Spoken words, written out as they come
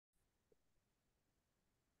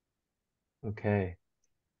Okay.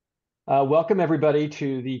 Welcome everybody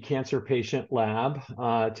to the Cancer Patient Lab.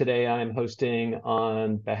 Today I'm hosting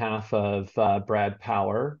on behalf of Brad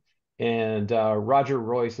Power, and Roger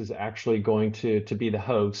Royce is actually going to be the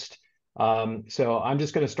host. So I'm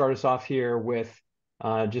just going to start us off here with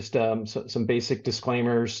just some basic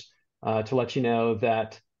disclaimers to let you know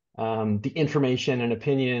that the information and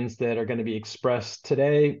opinions that are going to be expressed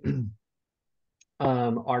today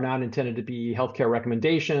are not intended to be healthcare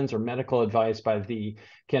recommendations or medical advice by the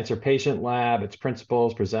Cancer Patient Lab, its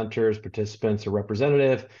principals, presenters, participants, or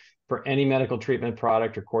representative. For any medical treatment,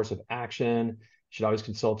 product, or course of action, you should always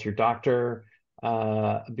consult your doctor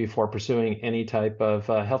before pursuing any type of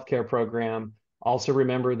healthcare program. Also,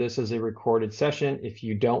 remember this is a recorded session. If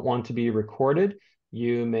you don't want to be recorded,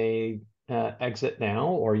 you may exit now,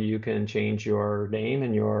 or you can change your name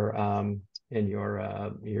and your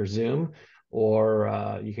Zoom,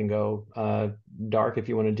 or you can go dark if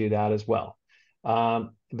you want to do that as well.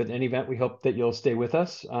 But in any event, we hope that you'll stay with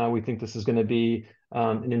us. We think this is going to be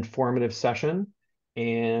an informative session.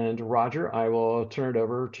 And Roger, I will turn it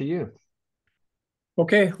over to you.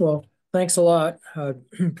 Okay, well, thanks a lot for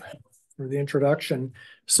the introduction.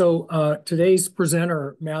 So today's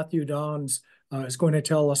presenter, Matthew Dons, is going to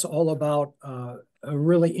tell us all about a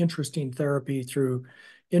really interesting therapy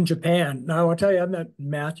in Japan. Now, I want to tell you, I met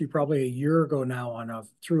Matthew probably a year ago now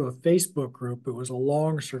through a Facebook group. It was a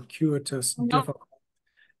long, circuitous, difficult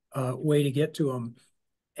way to get to him.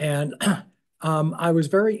 And I was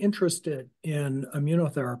very interested in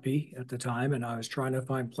immunotherapy at the time, and I was trying to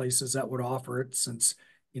find places that would offer it since,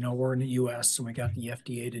 we're in the US and we got the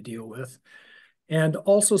FDA to deal with. And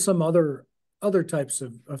also some other types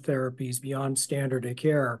of therapies beyond standard of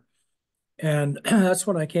care. And that's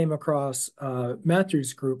when I came across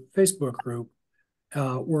Matthew's group, Facebook group,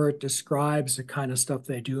 where it describes the kind of stuff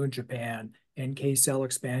they do in Japan, NK cell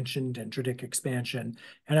expansion, dendritic expansion.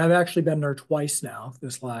 And I've actually been there twice now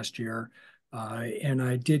this last year. And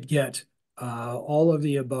I did get all of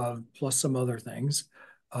the above, plus some other things.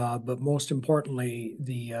 But most importantly,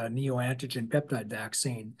 the neoantigen peptide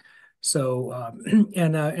vaccine. So,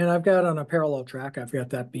 and I've got on a parallel track, I've got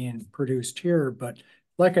that being produced here, but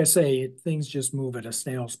like I say, things just move at a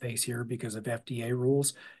snail's pace here because of FDA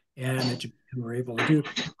rules, and we're able to do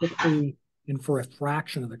it quickly and for a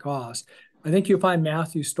fraction of the cost. I think you'll find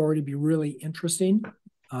Matthew's story to be really interesting,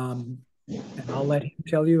 and I'll let him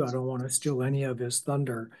tell you. I don't want to steal any of his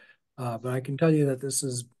thunder, but I can tell you that this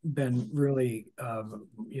has been really,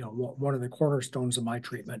 one of the cornerstones of my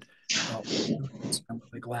treatment. I'm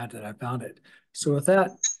really glad that I found it. So with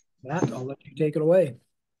that, Matt, I'll let you take it away.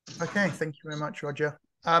 Okay, thank you very much, Roger.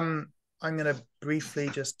 I'm going to briefly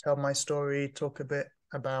just tell my story, talk a bit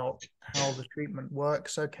about how the treatment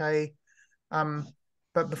works, okay?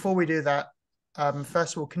 But before we do that,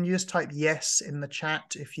 first of all, can you just type yes in the chat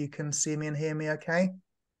if you can see me and hear me, okay?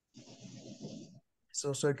 It's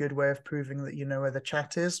also a good way of proving that you know where the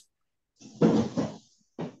chat is.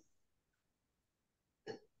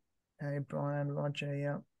 Hey, Brian, Roger,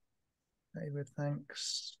 yeah. David,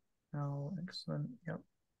 thanks. Oh, excellent, yep.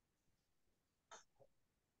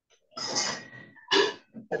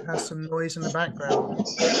 It has some noise in the background.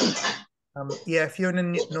 Yeah, if you're in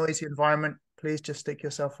a noisy environment, please just stick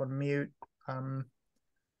yourself on mute.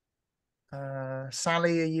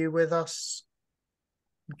 Sally, are you with us?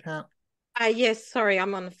 Can't. Yes, sorry,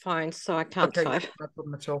 I'm on the phone, so I can't type. No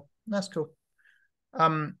problem at all. That's cool.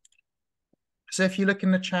 So if you look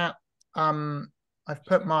in the chat, I've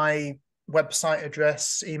put my website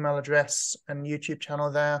address, email address, and YouTube channel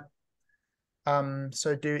there.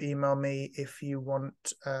 So do email me if you want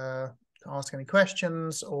to ask any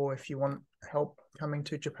questions, or if you want help coming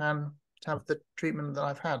to Japan to have the treatment that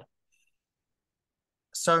I've had.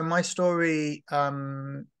 So my story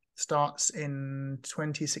starts in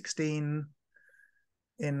 2016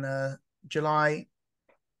 in July.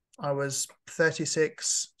 I was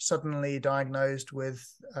 36, suddenly diagnosed with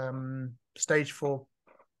stage 4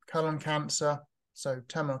 colon cancer, so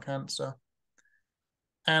terminal cancer.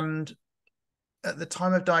 And at the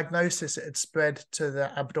time of diagnosis, it had spread to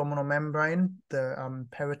the abdominal membrane, the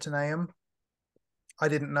peritoneum. I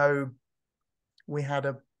didn't know we had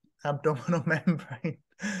an abdominal membrane.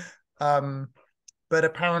 But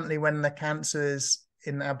apparently when the cancer is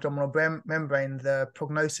in the abdominal membrane, the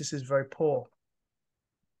prognosis is very poor.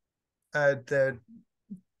 There's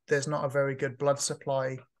not a very good blood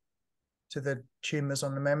supply to the tumors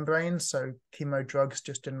on the membrane, so chemo drugs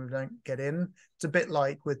just don't get in. It's a bit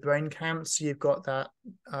like with brain cancer, you've got that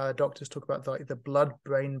doctors talk about the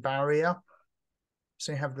blood-brain barrier.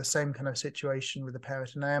 So you have the same kind of situation with the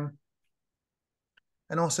peritoneum.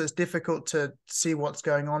 And also it's difficult to see what's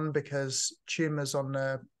going on because tumors on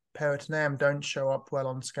the peritoneum don't show up well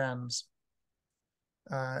on scans.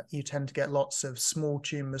 You tend to get lots of small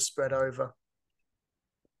tumors spread over.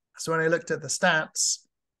 So when I looked at the stats,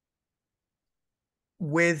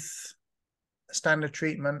 with standard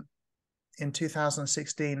treatment in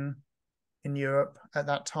 2016 in Europe at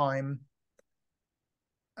that time,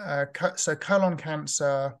 so colon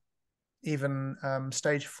cancer, even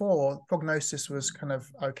stage 4, prognosis was kind of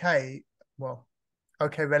okay. Well,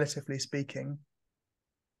 okay, relatively speaking.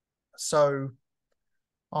 So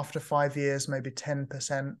after 5 years, maybe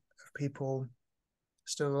 10% of people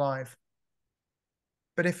still alive.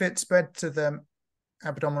 But if it spread to the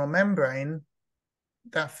abdominal membrane,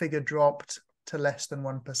 that figure dropped to less than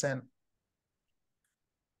 1%.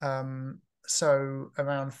 So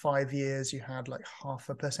around 5 years, you had like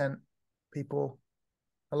 0.5% people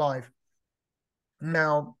alive.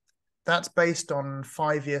 Now, that's based on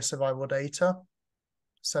 5-year survival data.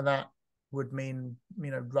 So that would mean,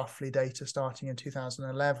 roughly data starting in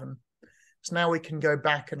 2011. So now we can go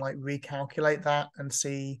back and like recalculate that and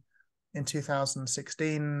see in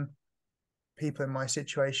 2016, people in my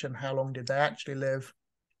situation, how long did they actually live?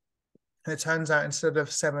 And it turns out instead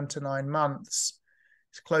of 7 to 9 months,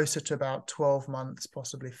 it's closer to about 12 months,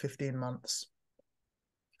 possibly 15 months.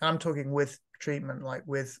 And I'm talking with treatment, like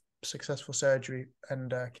with successful surgery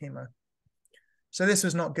and chemo. So this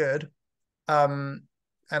was not good. And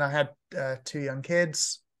I had 2 young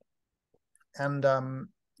kids. And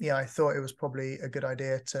I thought it was probably a good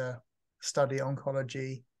idea to study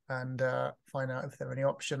oncology and find out if there were any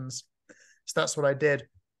options. So that's what I did.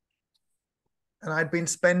 And I'd been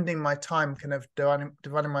spending my time kind of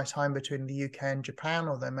dividing my time between the UK and Japan,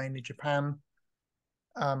 although mainly Japan,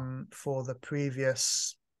 for the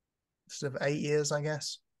previous sort of 8 years, I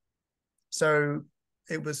guess. So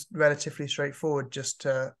it was relatively straightforward just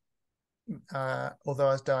to, although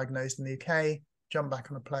I was diagnosed in the UK, jump back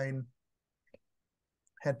on a plane,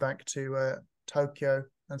 head back to Tokyo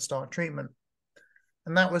and start treatment.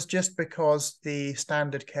 And that was just because the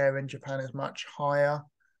standard care in Japan is much higher.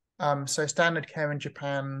 So standard care in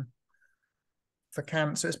Japan for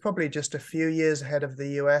cancer is probably just a few years ahead of the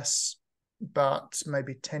US, but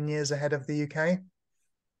maybe 10 years ahead of the UK.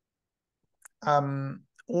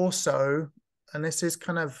 Also, and this is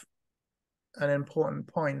kind of an important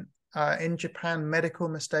point, in Japan, medical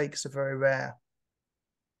mistakes are very rare.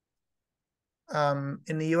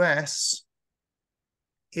 In the US,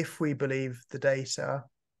 if we believe the data,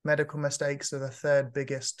 medical mistakes are the 3rd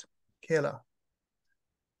biggest killer.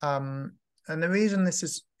 And the reason this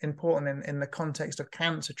is important in the context of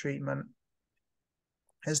cancer treatment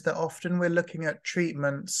is that often we're looking at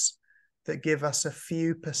treatments that give us a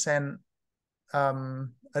few percent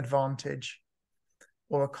advantage,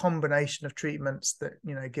 or a combination of treatments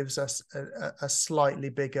that gives us a slightly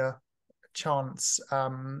bigger chance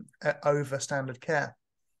over standard care.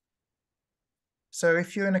 So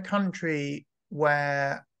if you're in a country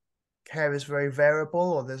where care is very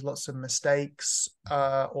variable, or there's lots of mistakes,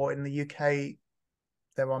 or in the UK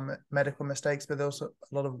there are medical mistakes, but there's also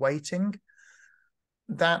a lot of waiting,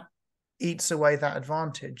 that eats away that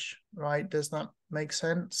advantage, right? Does that make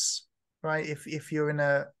sense? Right? If you're in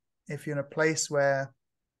a place where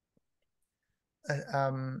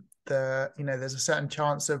there's a certain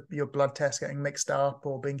chance of your blood test getting mixed up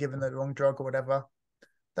or being given the wrong drug or whatever,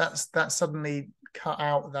 that's suddenly cut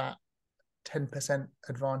out that 10%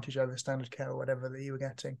 advantage over standard care or whatever that you were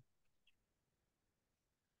getting.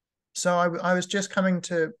 So I was just coming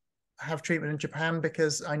to have treatment in Japan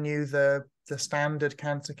because I knew the standard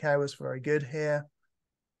cancer care was very good here.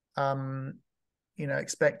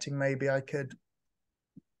 Expecting maybe I could,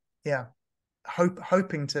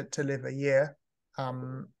 hoping to live a year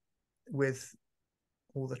with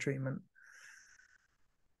all the treatment.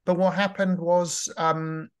 But what happened was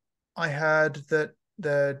I heard that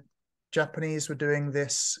the Japanese were doing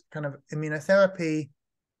this kind of immunotherapy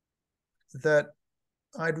that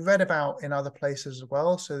I'd read about in other places as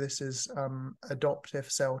well. So this is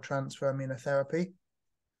adoptive cell transfer immunotherapy.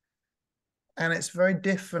 And it's very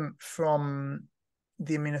different from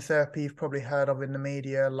the immunotherapy you've probably heard of in the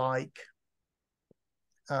media, like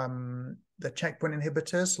the checkpoint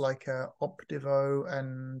inhibitors like Opdivo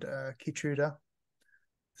and Keytruda,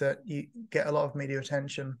 that you get a lot of media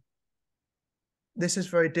attention. This is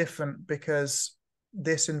very different because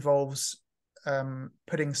this involves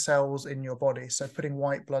putting cells in your body, so putting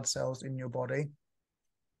white blood cells in your body.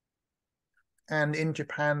 And in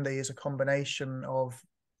Japan, they use a combination of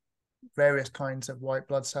various kinds of white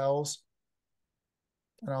blood cells.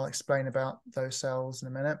 And I'll explain about those cells in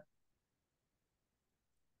a minute.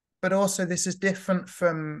 But also this is different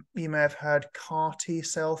from, you may have heard CAR T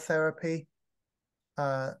cell therapy.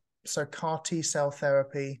 So CAR T cell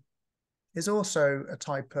therapy is also a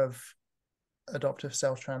type of adoptive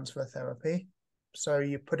cell transfer therapy. So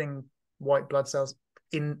you're putting white blood cells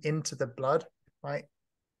into the blood, right?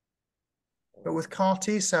 But with CAR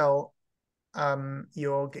T cell,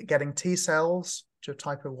 you're getting T cells, which are a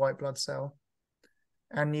type of white blood cell,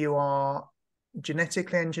 and you are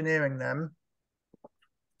genetically engineering them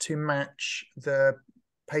to match the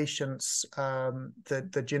patient's,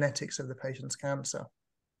 the genetics of the patient's cancer,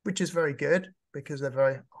 which is very good because they're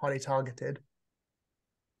very highly targeted.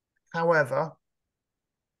 However,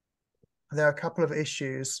 there are a couple of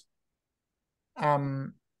issues,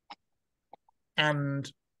 and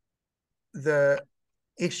the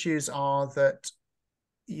issues are that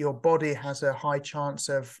your body has a high chance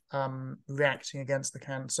of reacting against the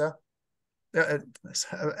cancer,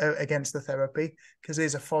 against the therapy, because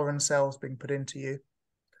these are foreign cells being put into you.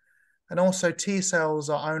 And also T cells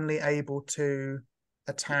are only able to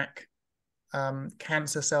attack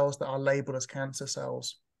cancer cells that are labeled as cancer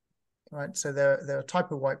cells, right? So they're a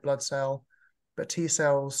type of white blood cell, but T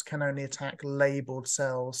cells can only attack labeled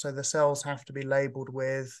cells. So the cells have to be labeled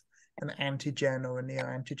with an antigen or a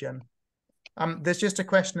neoantigen. There's just a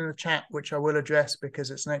question in the chat, which I will address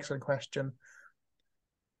because it's an excellent question.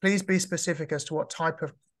 Please be specific as to what type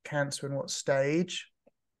of cancer and what stage.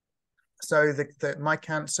 So my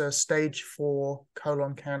cancer, stage 4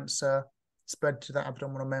 colon cancer, spread to the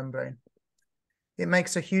abdominal membrane. It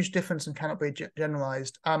makes a huge difference and cannot be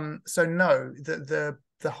generalized. So no, the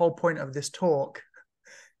whole point of this talk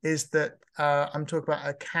is that I'm talking about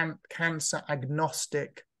a cancer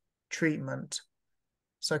agnostic treatment.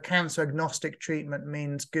 So cancer agnostic treatment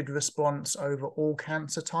means good response over all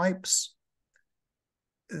cancer types.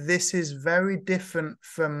 This is very different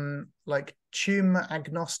from like tumor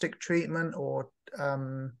agnostic treatment or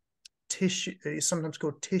tissue, it's sometimes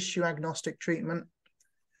called tissue agnostic treatment.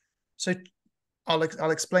 So I'll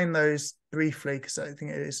explain those briefly because I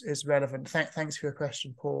think it is relevant. Thanks for your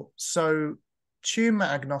question, Paul. So tumor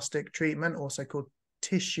agnostic treatment, also called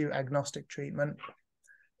tissue agnostic treatment,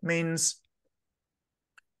 means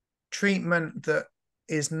treatment that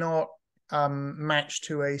is not matched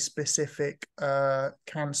to a specific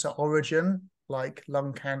cancer origin, like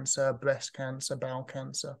lung cancer, breast cancer, bowel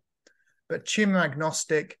cancer. But tumor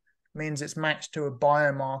agnostic means it's matched to a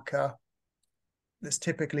biomarker that's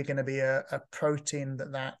typically going to be a protein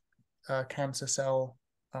that cancer cell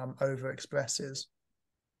overexpresses.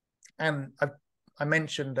 And I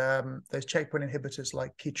mentioned those checkpoint inhibitors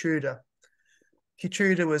like Keytruda.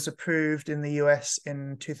 Keytruda was approved in the US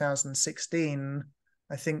in 2016,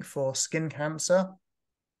 I think, for skin cancer.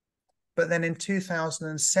 But then in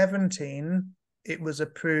 2017, it was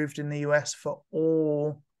approved in the US for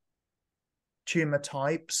all tumor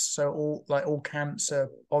types, so all cancer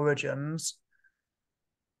origins,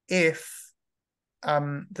 if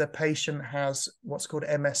the patient has what's called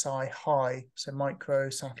MSI high, so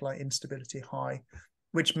microsatellite instability high,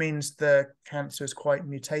 which means the cancer is quite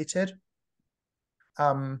mutated.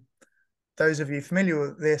 Those of you familiar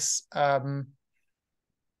with this,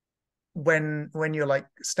 when you're like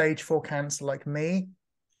stage 4 cancer like me,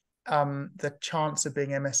 the chance of being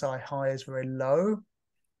MSI high is very low,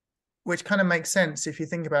 which kind of makes sense if you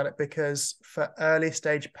think about it, because for early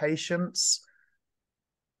stage patients,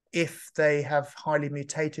 if they have highly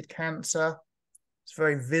mutated cancer, it's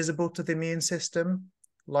very visible to the immune system,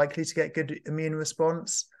 likely to get good immune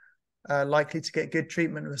response, likely to get good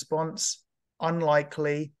treatment response,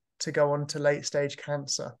 unlikely to go on to late stage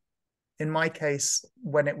cancer. In my case,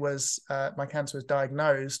 when it was my cancer was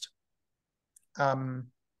diagnosed,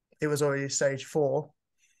 it was already stage 4,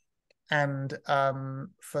 and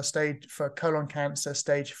for colon cancer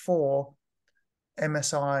stage 4,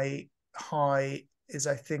 MSI high is,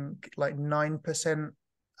 I think, like 9%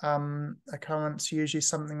 occurrence, usually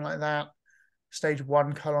something like that. Stage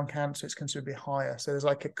 1 colon cancer is considered to be higher, so there's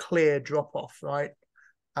like a clear drop off, right?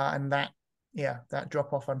 And that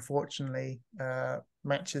drop off unfortunately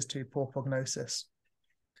matches to poor prognosis.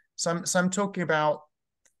 So I'm talking about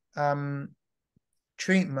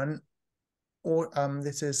treatment, or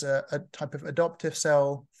this is a type of adoptive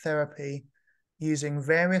cell therapy using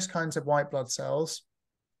various kinds of white blood cells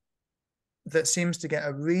that seems to get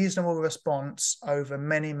a reasonable response over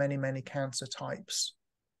many, many, many cancer types,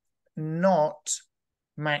 not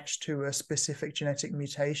matched to a specific genetic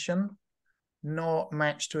mutation, not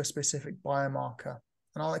matched to a specific biomarker.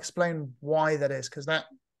 And I'll explain why that is, because that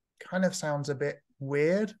kind of sounds a bit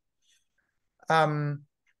weird.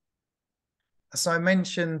 So I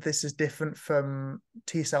mentioned this is different from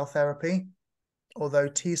T-cell therapy. although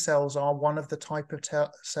T cells are one of the type of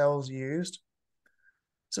cells used.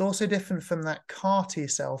 It's also different from that CAR T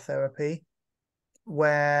cell therapy,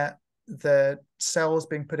 where the cells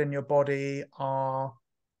being put in your body are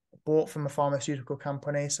bought from a pharmaceutical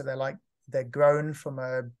company. So they're grown from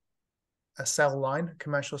a cell line, a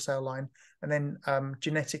commercial cell line, and then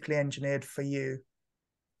genetically engineered for you.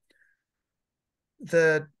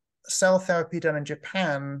 The cell therapy done in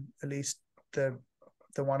Japan, at least the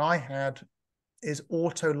one I had, is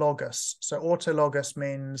autologous. So autologous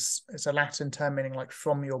means, it's a Latin term meaning like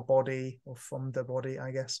from your body, or from the body,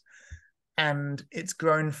 I guess. And it's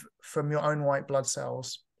grown from your own white blood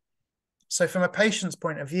cells. So from a patient's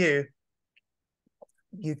point of view,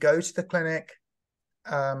 you go to the clinic,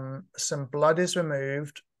 some blood is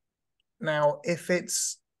removed. Now, if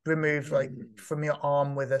it's removed like from your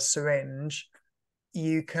arm with a syringe,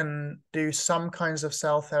 you can do some kinds of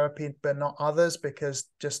cell therapy, but not others, because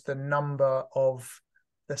just the number of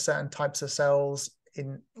the certain types of cells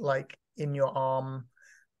in your arm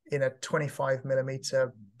in a 25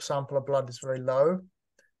 millimeter sample of blood is very low.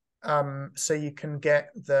 So you can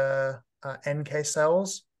get the NK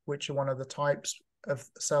cells, which are one of the types of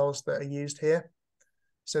cells that are used here.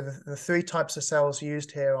 So the three types of cells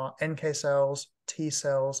used here are NK cells, T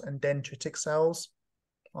cells, and dendritic cells.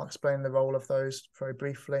 I'll explain the role of those very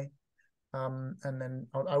briefly, and then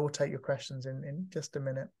I will take your questions in just a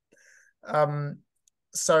minute.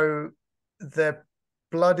 So the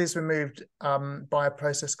blood is removed by a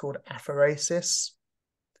process called apheresis,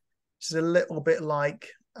 which is a little bit like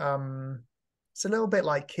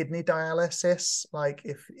kidney dialysis. Like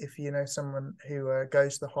if you know someone who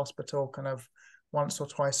goes to the hospital kind of once or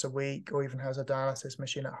twice a week, or even has a dialysis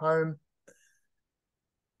machine at home.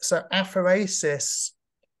 So apheresis,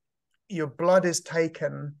 your blood is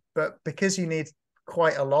taken, but because you need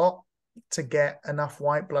quite a lot to get enough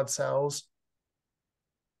white blood cells,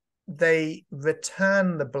 they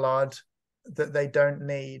return the blood that they don't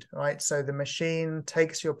need, right? So the machine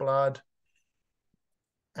takes your blood.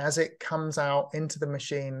 As it comes out into the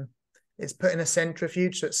machine, it's put in a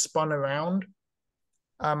centrifuge, so it's spun around.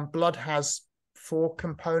 Blood has 4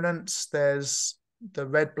 components. There's the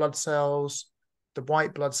red blood cells, the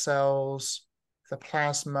white blood cells, the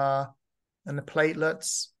plasma, and the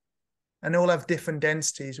platelets, and they all have different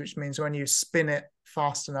densities, which means when you spin it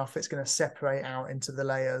fast enough, it's going to separate out into the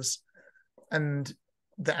layers. And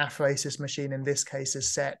the apheresis machine in this case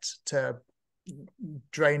is set to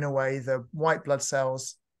drain away the white blood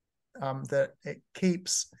cells that it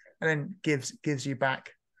keeps, and then gives you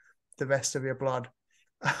back the rest of your blood.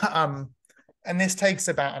 And this takes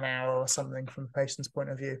about an hour or something from the patient's point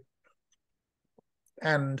of view.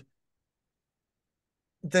 And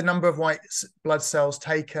the number of white blood cells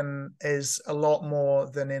taken is a lot more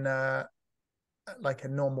than in a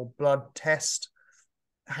normal blood test.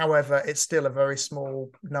 However, it's still a very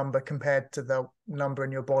small number compared to the number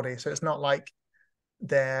in your body. So it's not like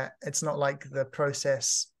the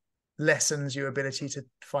process lessens your ability to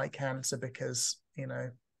fight cancer because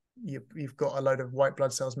you've got a load of white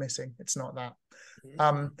blood cells missing. It's not that.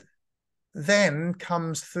 Then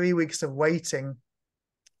comes 3 weeks of waiting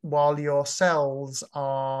while your cells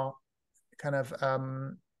are kind of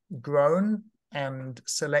grown and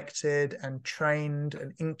selected and trained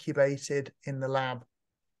and incubated in the lab.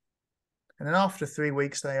 And then after 3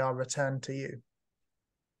 weeks, they are returned to you.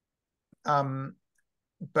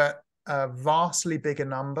 But a vastly bigger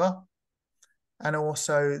number. And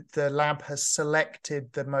also the lab has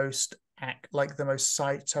selected the most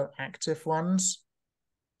cytoactive ones.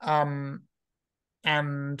 And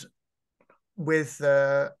with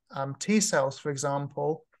the T cells, for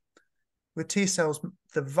example, with T cells,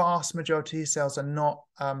 the vast majority of T cells are not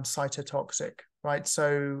cytotoxic, right?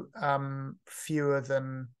 So fewer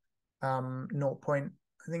than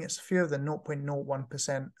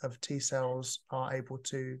 0.01% of T cells are able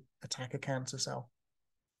to attack a cancer cell.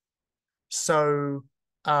 So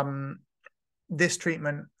this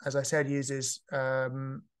treatment, as I said, uses,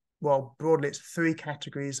 broadly it's 3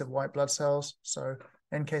 categories of white blood cells. So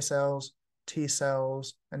NK cells, T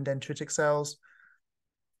cells, and dendritic cells.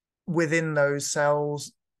 Within those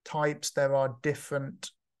cells types, there are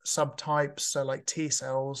different subtypes. So like T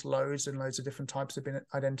cells, loads and loads of different types have been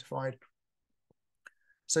identified.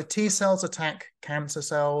 So T cells attack cancer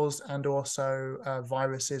cells and also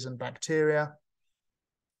viruses and bacteria.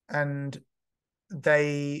 And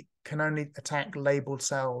they can only attack labeled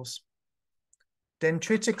cells.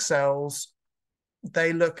 Dendritic cells,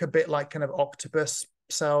 they look a bit like kind of octopus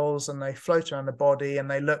cells, and they float around the body,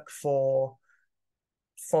 and they look for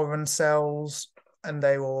foreign cells and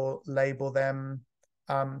they will label them.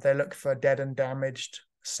 They look for dead and damaged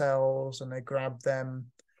cells and they grab them,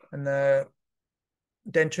 and the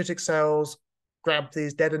dendritic cells grab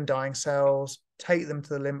these dead and dying cells, take them to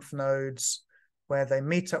the lymph nodes where they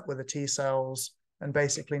meet up with the T cells, and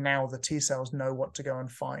basically now the T cells know what to go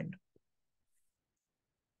and find.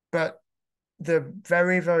 But the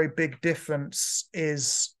very, very big difference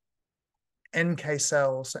is NK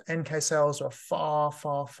cells. NK cells are far,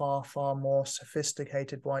 far, far, far more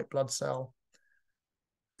sophisticated white blood cell.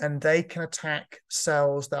 And they can attack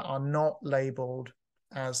cells that are not labeled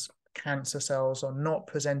as cancer cells, or not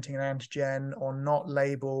presenting an antigen, or not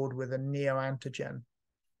labeled with a neoantigen.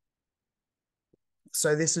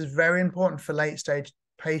 So this is very important for late-stage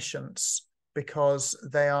patients because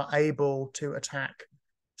they are able to attack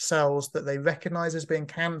cells that they recognize as being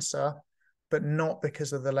cancer, but not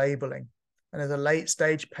because of the labeling. And as a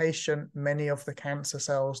late-stage patient, many of the cancer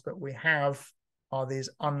cells that we have are these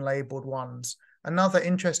unlabeled ones. Another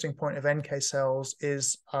interesting point of NK cells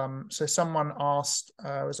is, so someone asked,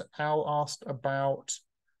 was it Al asked about,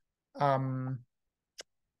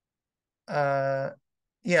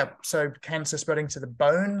 so cancer spreading to the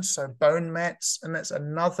bone, so bone mets, and that's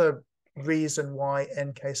another reason why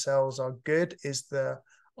NK cells are good, is the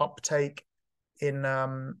uptake in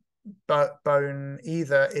bone,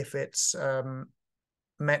 either if it's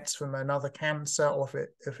mets from another cancer, or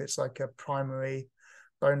if it's like a primary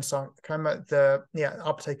bone sarcoma. The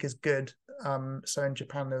uptake is good. So in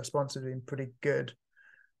Japan, the response has been pretty good.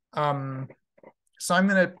 So I'm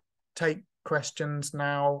going to take questions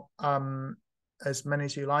now, as many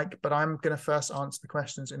as you like, but I'm going to first answer the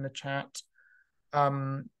questions in the chat.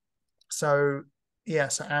 So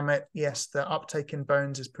Amit, yes, the uptake in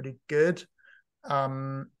bones is pretty good.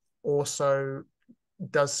 Also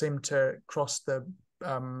does seem to cross the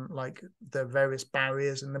like the various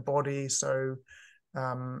barriers in the body. So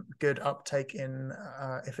good uptake in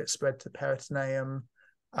if it's spread to peritoneum.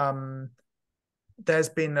 There's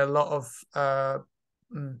been a lot of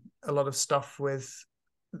stuff with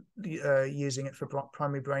using it for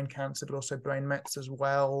primary brain cancer, but also brain mets as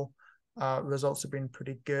well. Results have been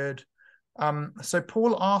pretty good. So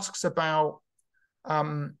Paul asks about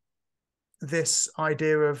this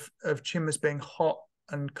idea of tumors being hot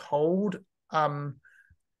and cold.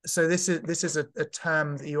 So this is a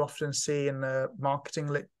term that you often see in the marketing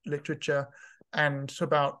literature, and talk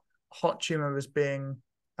about hot tumor as being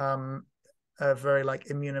very like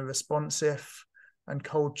immunoresponsive, and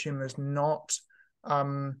cold tumors not.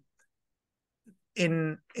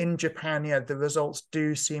 In Japan, the results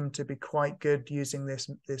do seem to be quite good using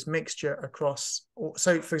this mixture across.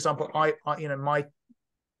 So, for example, I my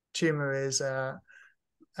tumor is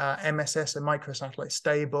MSS, a microsatellite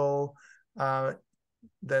stable.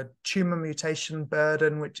 The tumor mutation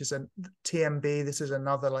burden, which is a TMB, this is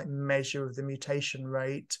another like measure of the mutation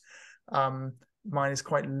rate. Mine is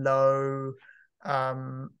quite low.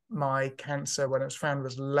 My cancer, when it was found,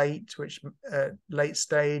 was late, late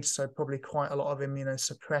stage, so probably quite a lot of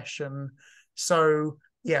immunosuppression. So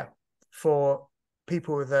for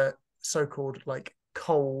people with a so-called like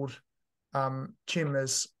cold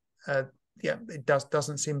tumors, it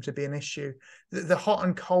doesn't seem to be an issue. The hot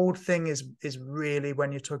and cold thing is really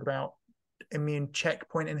when you talk about immune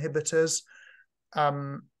checkpoint inhibitors.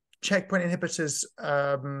 Checkpoint inhibitors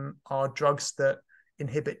are drugs that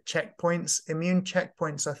inhibit checkpoints. Immune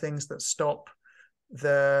checkpoints are things that stop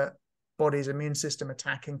the body's immune system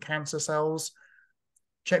attacking cancer cells.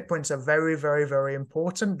 Checkpoints are very, very, very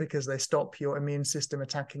important because they stop your immune system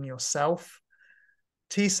attacking yourself.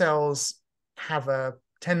 T cells have a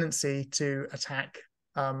tendency to attack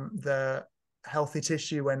the healthy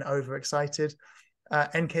tissue when overexcited.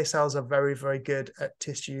 NK cells are very, very good at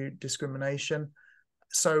tissue discrimination.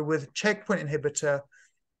 So with checkpoint inhibitor,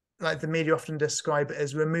 like the media often describe it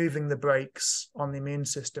as removing the brakes on the immune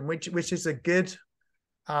system, which is a good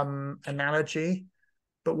analogy.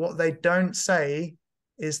 But what they don't say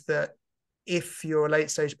is that if you're a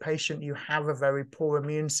late-stage patient, you have a very poor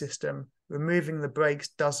immune system, removing the brakes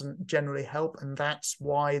doesn't generally help. And that's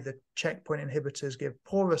why the checkpoint inhibitors give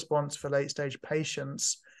poor response for late-stage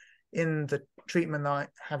patients. In the treatment that I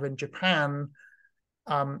have in Japan,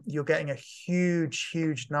 you're getting a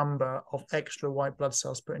huge number of extra white blood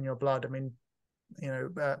cells put in your blood. I mean,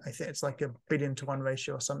 I think it's like 1 billion to 1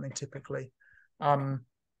 ratio or something typically.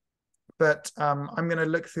 But I'm going to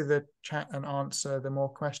look through the chat and answer the more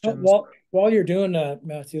questions. While you're doing that,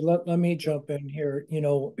 Matthew, let me jump in here.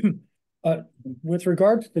 With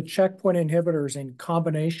regard to the checkpoint inhibitors in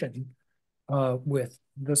combination with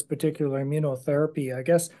this particular immunotherapy, I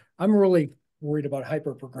guess I'm really worried about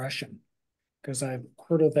hyperprogression, because I've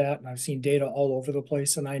heard of that and I've seen data all over the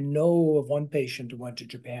place. And I know of one patient who went to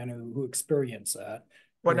Japan who experienced that.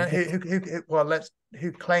 Well, no,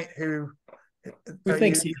 who claim who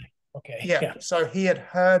thinks you, okay. Yeah, so he had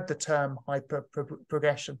heard the term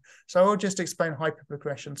hyperprogression. So I'll just explain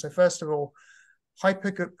hyperprogression. So first of all,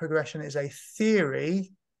 hyperprogression is a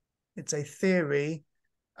theory. It's a theory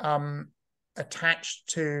attached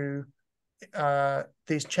to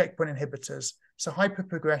these checkpoint inhibitors. So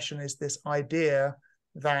hyperprogression is this idea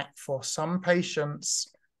that for some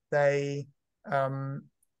patients, they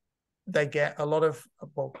get a lot of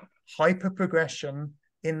hyperprogression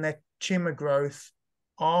in their tumor growth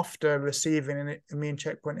after receiving an immune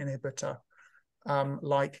checkpoint inhibitor,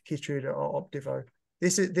 like Keytruda or Opdivo.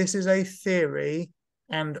 This is a theory,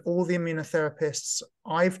 and all the immunotherapists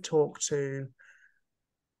I've talked to,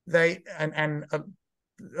 a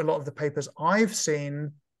lot of the papers I've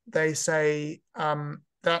seen, they say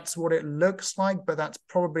that's what it looks like, but that's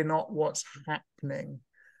probably not what's happening.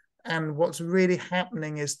 And what's really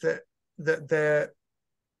happening is that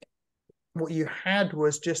what you had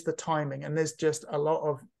was just the timing, and there's just a lot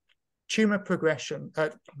of tumor progression,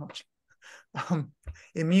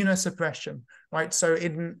 immunosuppression, right? So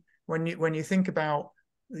when you think about,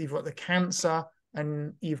 you've got the cancer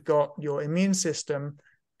and you've got your immune system,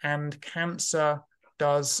 and cancer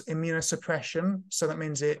does immunosuppression. So that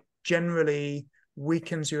means it generally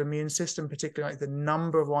weakens your immune system, particularly like the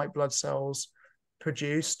number of white blood cells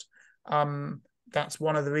produced. That's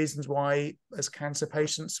one of the reasons why, as cancer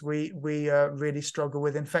patients, we really struggle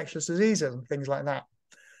with infectious diseases and things like that.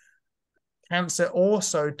 Cancer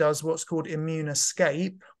also does what's called immune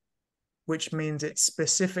escape, which means it's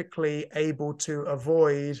specifically able to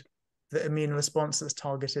avoid the immune response that's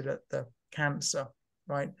targeted at the cancer,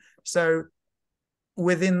 right? So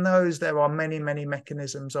within those, there are many, many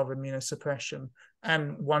mechanisms of immunosuppression.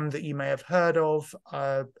 And one that you may have heard of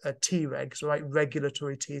are Tregs, right?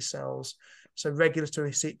 Regulatory T cells. So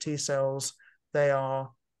regulatory T cells, they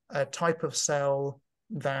are a type of cell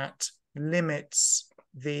that limits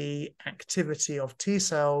the activity of T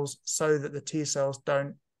cells so that the T cells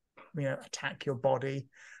don't, attack your body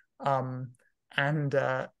and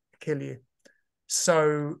kill you.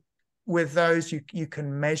 So with those, you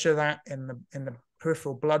can measure that in the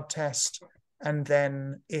peripheral blood test, and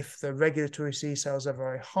then if the regulatory T cells are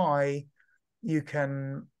very high, you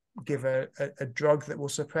can give a drug that will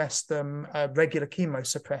suppress them. Regular chemo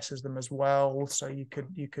suppresses them as well, so you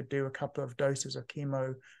could do a couple of doses of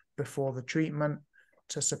chemo before the treatment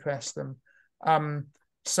to suppress them.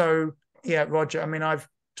 So yeah, Roger, I mean, I've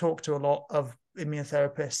talked to a lot of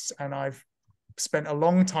immunotherapists, and I've spent a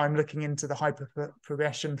long time looking into the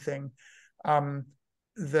hyperprogression thing.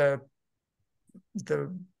 The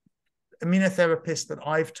immunotherapists that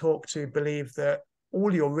I've talked to believe that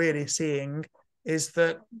all you're really seeing is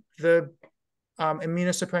that the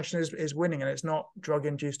immunosuppression is winning, and it's not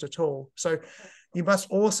drug-induced at all. So you must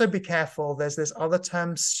also be careful. There's this other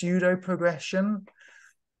term, pseudoprogression.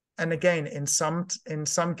 And again, in some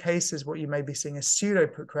cases, what you may be seeing is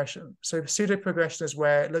pseudoprogression. So pseudoprogression is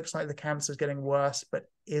where it looks like the cancer is getting worse, but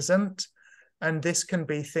isn't. And this can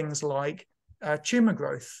be things like tumor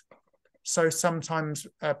growth. So sometimes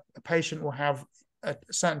a patient will have a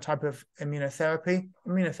certain type of immunotherapy.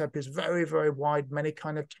 Immunotherapy is very, very wide, many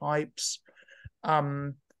kind of types.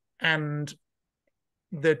 And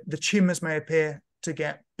the tumors may appear to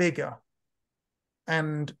get bigger.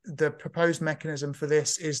 And the proposed mechanism for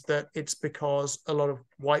this is that it's because a lot of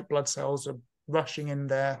white blood cells are rushing in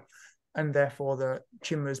there, and therefore the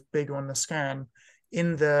tumor is bigger on the scan.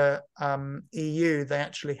 In the EU, they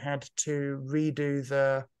actually had to redo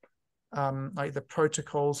the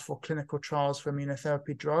protocols for clinical trials for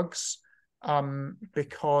immunotherapy drugs,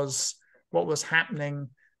 because what was happening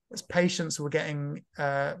is patients were getting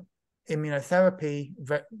immunotherapy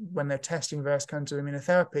when they're testing various kinds of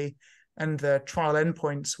immunotherapy, and the trial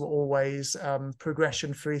endpoints were always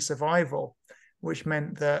progression-free survival, which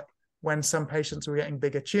meant that when some patients were getting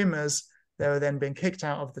bigger tumors, they were then being kicked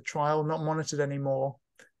out of the trial, not monitored anymore,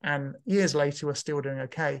 and years later were still doing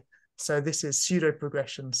okay. So this is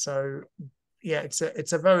pseudoprogression. So yeah,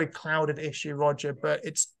 it's a very clouded issue, Roger, but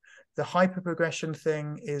it's the hyperprogression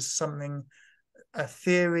thing is a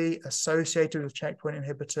theory associated with checkpoint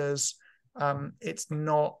inhibitors. It's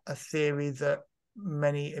not a theory that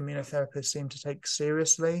many immunotherapists seem to take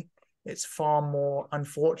seriously. It's far more,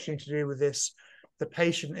 unfortunately, to do with this. The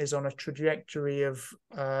patient is on a trajectory of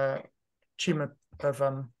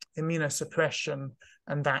immunosuppression,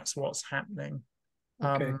 and that's what's happening.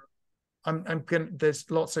 Okay.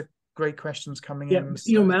 There's lots of great questions coming in.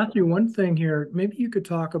 So. Matthew, one thing here, maybe you could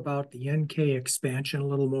talk about the NK expansion a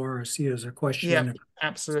little more. I see there's a question. Yeah,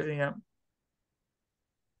 absolutely. Yeah.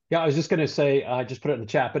 Yeah, I was just going to say, just put it in the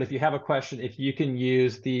chat, but if you have a question, if you can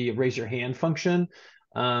use the raise your hand function,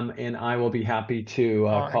 and I will be happy to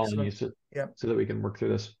call on you so that we can work through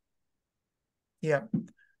this. Yeah.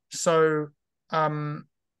 So,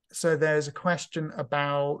 so there's a question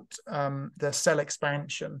about the cell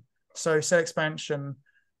expansion. So cell expansion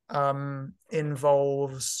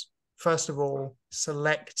involves, first of all,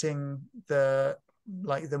 selecting the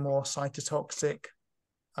more cytotoxic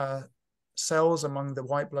cells among the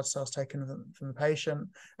white blood cells taken from the patient,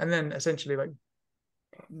 and then essentially like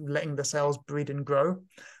letting the cells breed and grow.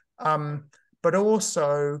 But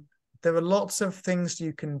also there are lots of things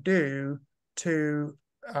you can do to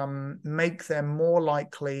make them more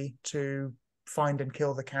likely to find and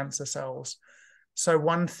kill the cancer cells. So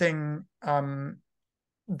one thing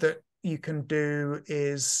that you can do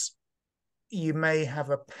is you may have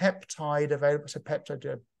a peptide available, so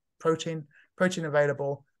peptide protein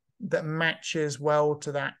available that matches well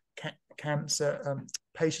to that cancer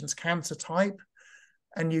patient's cancer type,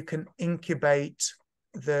 and you can incubate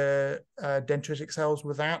the dendritic cells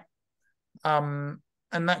with that. And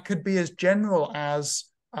that could be as general as,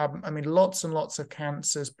 I mean, lots and lots of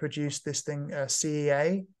cancers produce this thing,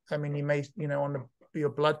 CEA. I mean, you may, on your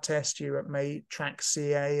blood test, you may track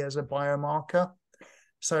CEA as a biomarker.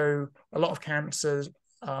 So a lot of cancers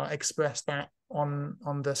express that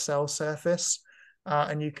on the cell surface,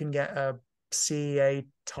 and you can get a CEA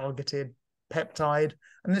targeted peptide,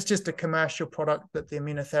 and it's just a commercial product that the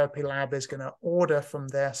immunotherapy lab is going to order from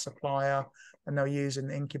their supplier, and they'll use in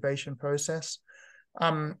the incubation process.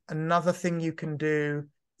 Another thing you can do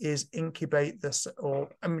is incubate this, or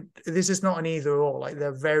I mean, this is not an either or, like there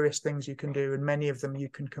are various things you can do, and many of them you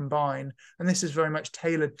can combine, and this is very much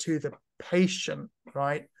tailored to the patient,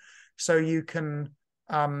 right? So you can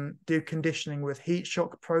do conditioning with heat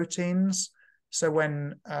shock proteins. So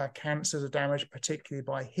when cancers are damaged, particularly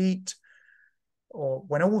by heat, or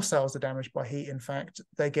when all cells are damaged by heat, in fact,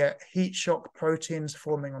 they get heat shock proteins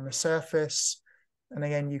forming on the surface. And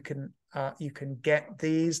again, you can get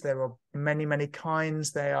these. There are many, many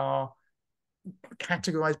kinds. They are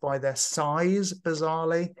categorized by their size,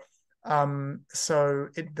 bizarrely. So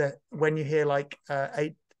when you hear like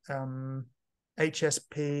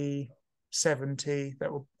HSP 70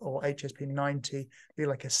 or HSP 90, be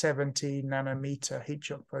like a 70 nanometer heat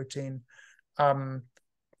shock protein.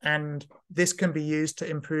 And this can be used to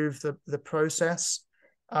improve the process.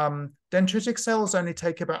 Dendritic cells only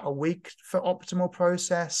take about a week for optimal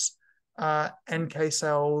process. NK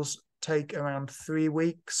cells take around 3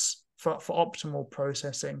 weeks for optimal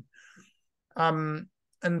processing. And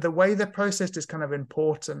the way they're processed is kind of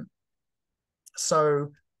important.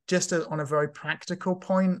 So just on a very practical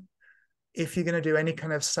point, if you're going to do any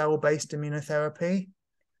kind of cell-based immunotherapy,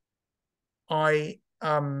 my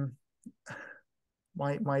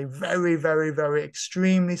very, very, very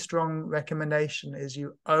extremely strong recommendation is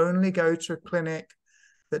you only go to a clinic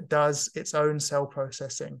that does its own cell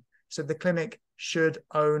processing. So the clinic should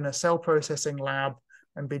own a cell processing lab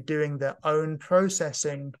and be doing their own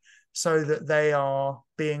processing, so that they are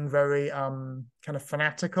being very kind of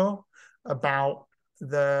fanatical about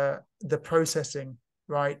the processing,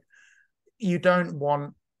 right? You don't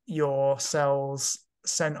want your cells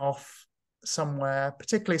sent off somewhere,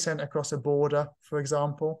 particularly sent across a border, for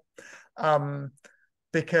example,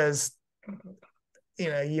 because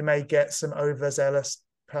you may get some overzealous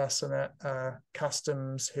person at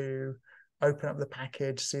customs who open up the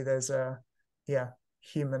package, see there's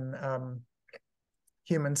human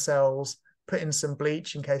cells, put in some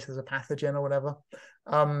bleach in case there's a pathogen or whatever.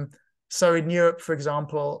 So in Europe, for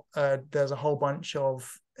example, there's a whole bunch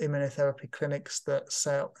of immunotherapy clinics that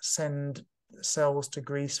send cells to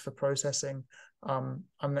Greece for processing. I'm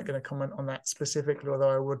not going to comment on that specifically, although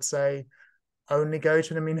I would say only go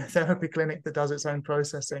to an immunotherapy clinic that does its own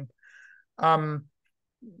processing. So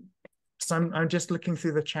I'm just looking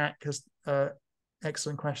through the chat because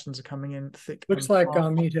excellent questions are coming in thick. Looks like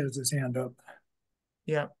Meet has his hand up.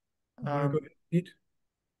 Yeah.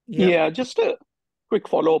 Yeah, just a quick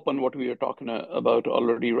follow-up on what we were talking about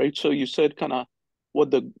already, right? So you said kind of what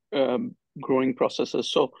the growing process is.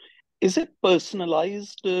 So is it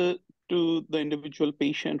personalized to the individual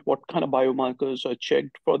patient? What kind of biomarkers are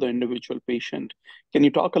checked for the individual patient? Can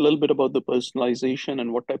you talk a little bit about the personalization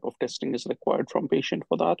and what type of testing is required from patient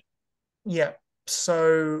for that? Yeah,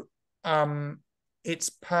 so it's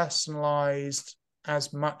personalized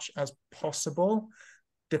as much as possible,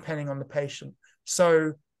 depending on the patient.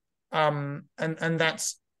 So, and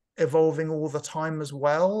that's evolving all the time as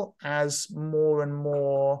well, as more and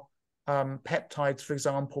more peptides, for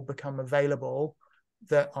example, become available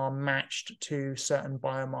that are matched to certain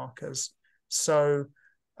biomarkers. So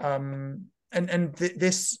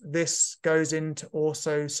This goes into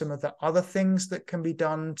also some of the other things that can be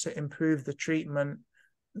done to improve the treatment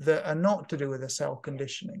that are not to do with the cell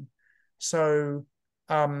conditioning. So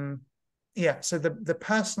so the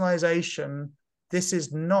personalization, this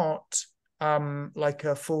is not like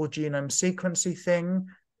a full genome sequencing thing.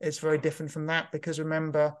 It's very different from that, because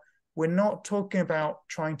remember, we're not talking about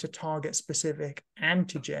trying to target specific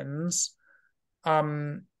antigens,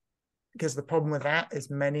 because the problem with that is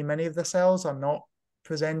many of the cells are not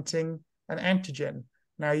presenting an antigen.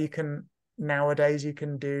 Now nowadays you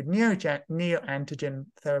can do neoantigen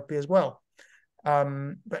therapy as well.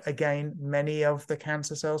 But again, many of the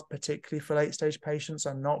cancer cells, particularly for late stage patients,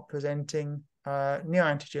 are not presenting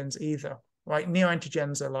neoantigens either, right?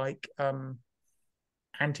 Neoantigens are like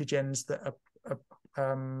antigens that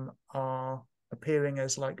are appearing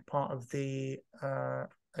as like part of the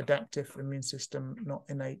adaptive immune system, not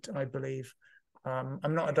innate, I believe.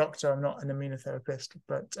 I'm not a doctor, I'm not an immunotherapist,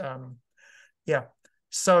 but yeah.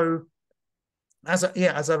 So as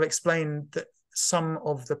I've explained, that some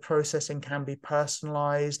of the processing can be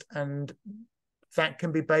personalized, and that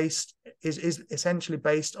can be is essentially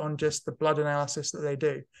based on just the blood analysis that they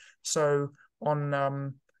do. So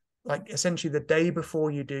on like essentially the day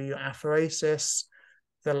before you do your apheresis,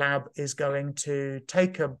 the lab is going to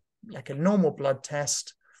take a normal blood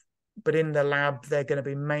test, but in the lab they're going to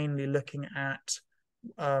be mainly looking at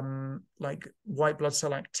like white blood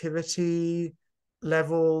cell activity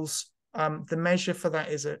levels. The measure for that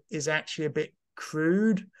is actually a bit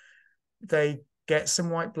crude. They get some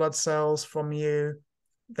white blood cells from you,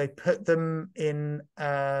 they put them in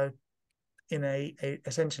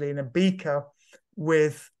essentially in a beaker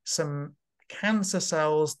with some cancer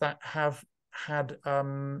cells that have had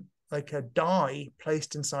like a dye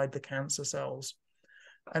placed inside the cancer cells,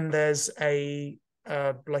 and there's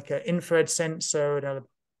like an infrared sensor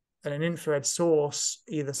and an infrared source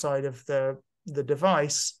either side of the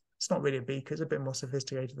device. It's not really a beaker, it's a bit more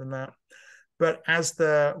sophisticated than that. But as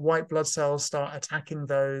the white blood cells start attacking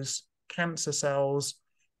those cancer cells,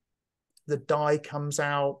 the dye comes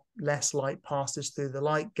out, less light passes through the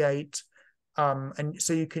light gate, and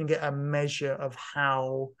so you can get a measure of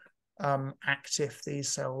how active these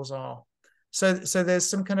cells are. So there's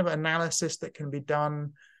some kind of analysis that can be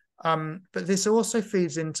done, but this also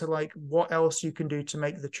feeds into like what else you can do to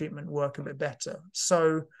make the treatment work a bit better.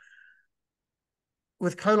 So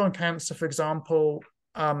with colon cancer, for example,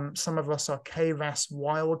 some of us are KRAS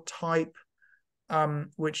wild type,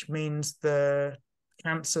 which means the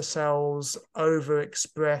cancer cells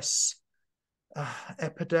overexpress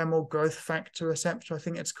epidermal growth factor receptor, I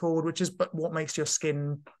think it's called, which is what makes your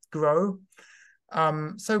skin grow.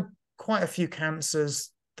 So quite a few cancers,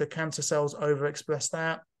 the cancer cells overexpress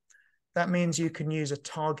that. That means you can use a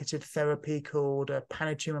targeted therapy called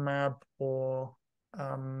panitumumab or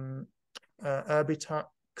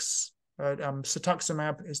Erbitux.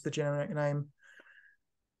 Cetuximab is the generic name.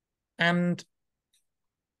 And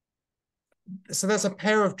so there's a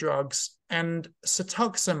pair of drugs, and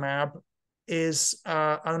cetuximab is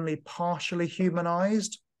only partially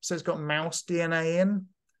humanized. So it's got mouse DNA in,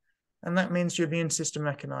 and that means your immune system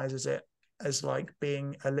recognizes it as like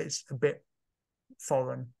being a bit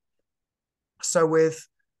foreign. So with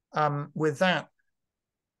that,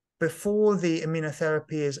 before the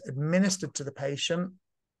immunotherapy is administered to the patient,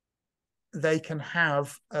 they can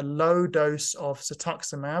have a low dose of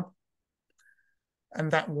cetuximab, and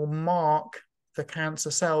that will mark the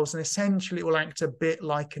cancer cells, and essentially it will act a bit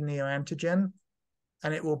like a neoantigen,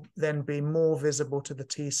 and it will then be more visible to the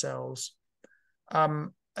T cells.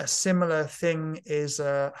 A similar thing is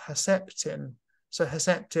Herceptin. So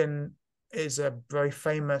Herceptin is a very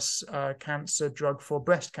famous cancer drug for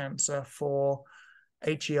breast cancer, for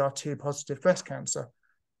HER2 positive breast cancer.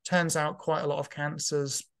 Turns out quite a lot of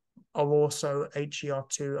cancers are also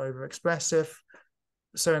HER2 overexpressive.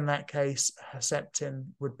 So in that case, Herceptin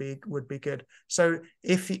would be good. So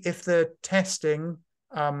if the testing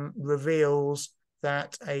reveals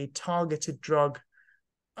that a targeted drug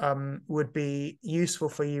would be useful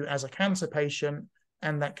for you as a cancer patient,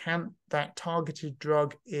 and that targeted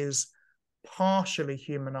drug is partially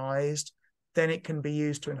humanized, then it can be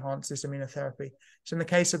used to enhance this immunotherapy. So in the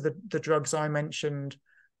case of the drugs I mentioned,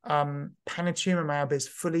 panitumumab is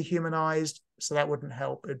fully humanized, so that wouldn't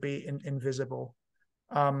help. It'd be invisible.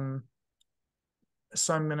 So I'm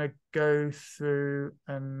going to go through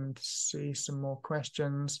and see some more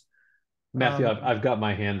questions. Matthew, I've got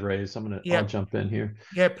my hand raised. I'll jump in here.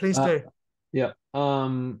 Yeah, please do. Yeah.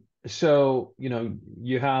 So,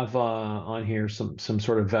 you have on here some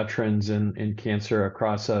sort of veterans in cancer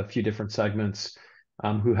across a few different segments.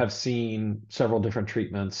 who have seen several different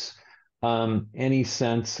treatments, any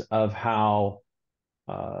sense of how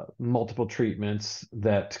multiple treatments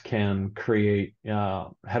that can create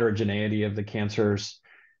heterogeneity of the cancers,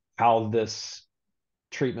 how this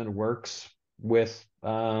treatment works with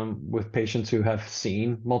patients who have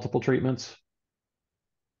seen multiple treatments?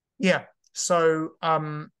 Yeah. So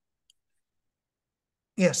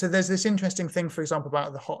so there's this interesting thing, for example,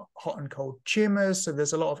 about the hot and cold tumors. So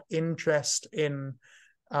there's a lot of interest in,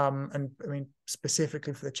 and I mean,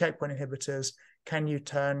 specifically for the checkpoint inhibitors, can you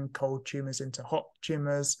turn cold tumors into hot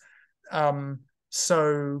tumors?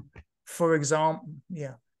 So, for example,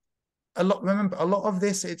 a lot of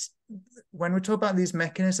this, it's when we talk about these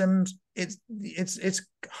mechanisms, it's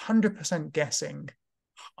 100% guessing,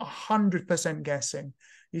 100% guessing.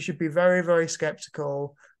 You should be very, very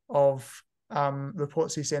skeptical of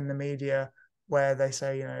reports you see in the media where they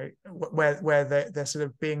say, you know, where they're sort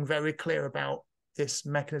of being very clear about this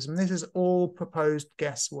mechanism. This is all proposed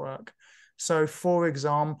guesswork. So, for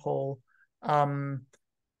example,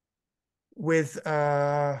 with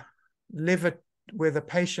a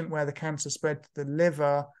patient where the cancer spread to the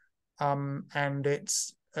liver, and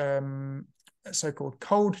it's a so-called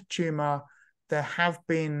cold tumor, there have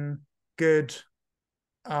been good,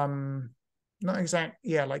 not exact,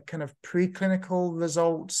 like kind of preclinical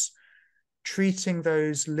results treating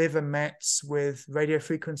those liver mets with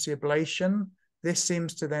radiofrequency ablation. This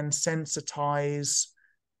seems to then sensitize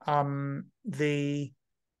the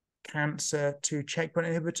cancer to checkpoint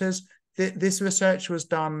inhibitors. This research was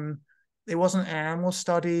done, it wasn't an animal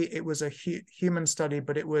study, it was a human study,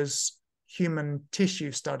 but it was human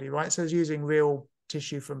tissue study, right? So it's using real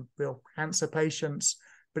tissue from real cancer patients,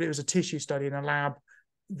 but it was a tissue study in a lab.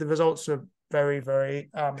 The results were very, very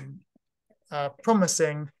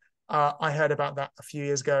promising. I heard about that a few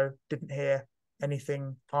years ago, didn't hear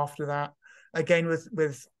anything after that. Again,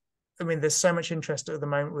 I mean, there's so much interest at the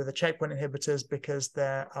moment with the checkpoint inhibitors because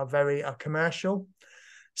they are very commercial.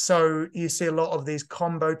 So you see a lot of these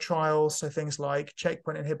combo trials. So things like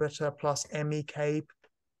checkpoint inhibitor plus MEK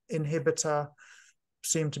inhibitor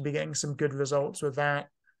seem to be getting some good results with that.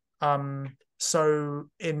 So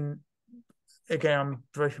again, I'm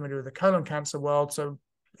very familiar with the colon cancer world. So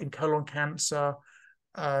in colon cancer,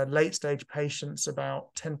 late stage patients,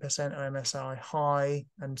 about 10% are MSI high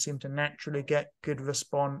and seem to naturally get good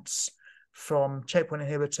response from checkpoint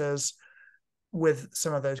inhibitors. With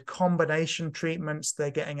some of those combination treatments, they're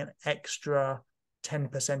getting an extra 10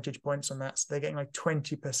 percentage points on that. So they're getting like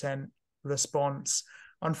 20% response.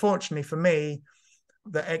 Unfortunately for me,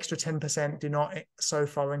 the extra 10% do not so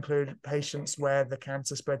far include patients where the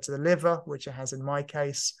cancer spread to the liver, which it has in my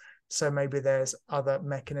case. So maybe there's other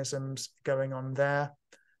mechanisms going on there.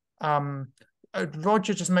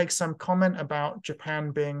 Roger just makes some comment about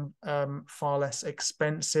Japan being far less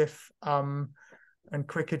expensive and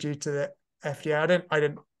quicker due to the FDA. I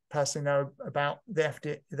didn't personally know about the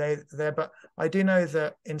FDA there, but I do know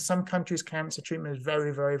that in some countries, cancer treatment is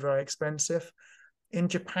very, very, very expensive. In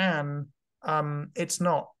Japan, it's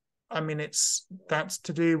not. I mean, that's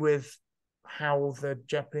to do with how the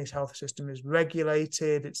Japanese health system is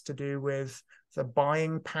regulated. It's to do with the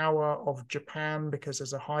buying power of Japan because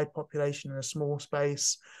there's a high population in a small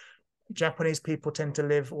space. Japanese people tend to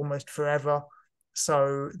live almost forever.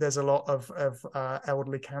 So there's a lot of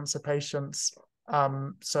elderly cancer patients.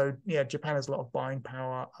 So yeah, Japan has a lot of buying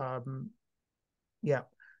power.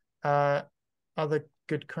 Other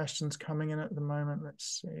good questions coming in at the moment.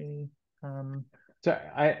 Let's see.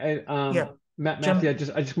 Matthew, I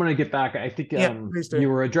just want to get back. I think you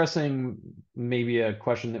were addressing maybe a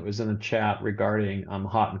question that was in the chat regarding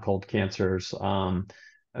hot and cold cancers.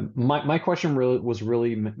 My question was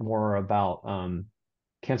really more about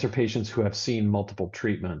cancer patients who have seen multiple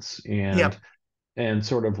treatments and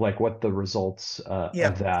sort of like what the results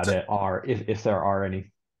of that are, if there are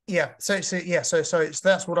any. So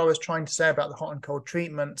that's what I was trying to say about the hot and cold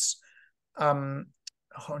treatments, hot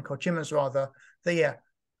and cold tumors rather.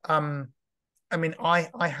 I mean,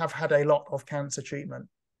 I have had a lot of cancer treatment.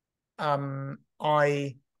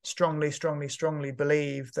 I strongly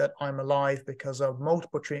believe that I'm alive because of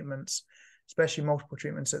multiple treatments, especially multiple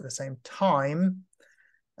treatments at the same time,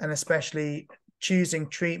 and especially choosing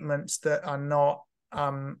treatments that are not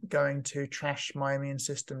going to trash my immune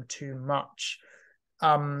system too much.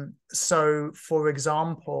 So, for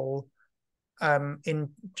example, in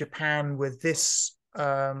Japan with this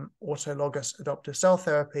autologous adoptive cell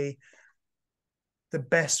therapy, the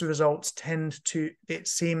best results it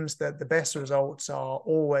seems that the best results are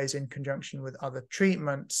always in conjunction with other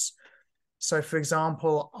treatments. So, for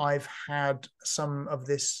example, I've had some of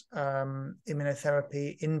this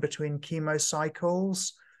immunotherapy in between chemo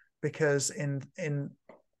cycles, because in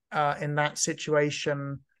that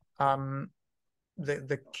situation, the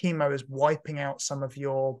chemo is wiping out some of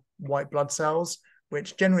your white blood cells,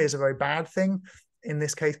 which generally is a very bad thing. In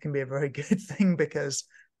this case, can be a very good thing, because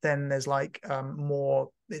then there's like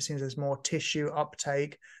it seems there's more tissue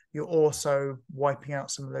uptake. You're also wiping out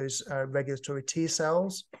some of those regulatory T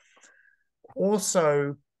cells.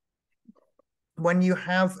 Also, when you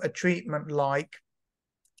have a treatment like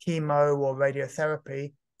chemo or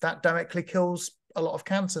radiotherapy, that directly kills a lot of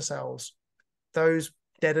cancer cells. Those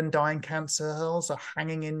dead and dying cancer cells are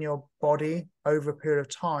hanging in your body over a period of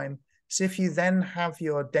time. So if you then have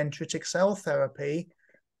your dendritic cell therapy,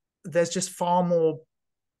 there's just far more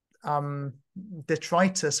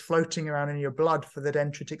detritus floating around in your blood for the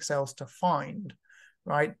dendritic cells to find,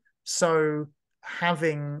 right? So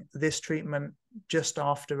having this treatment just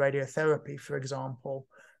after radiotherapy, for example,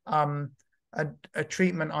 a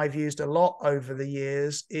treatment I've used a lot over the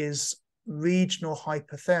years is regional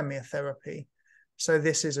hypothermia therapy. So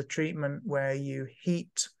this is a treatment where you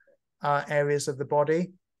heat areas of the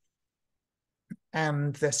body,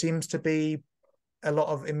 and there seems to be a lot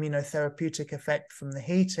of immunotherapeutic effect from the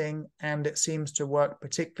heating, and it seems to work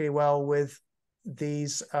particularly well with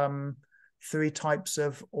these 3 types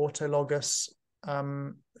of autologous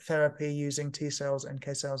therapy using T cells,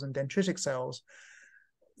 NK cells, and dendritic cells.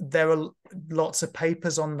 There are lots of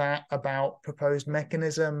papers on that about proposed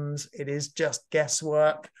mechanisms. It is just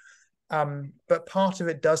guesswork. But part of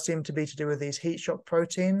it does seem to be to do with these heat shock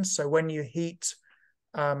proteins. So when you heat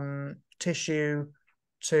tissue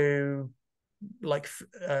to like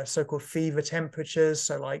so-called fever temperatures,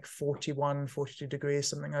 so like 41, 42 degrees,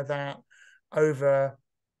 something like that, over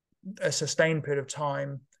a sustained period of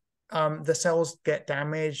time, the cells get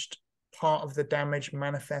damaged. Part of the damage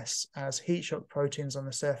manifests as heat shock proteins on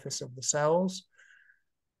the surface of the cells.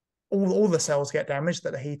 All the cells get damaged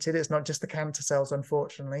that are heated. It's not just the cancer cells,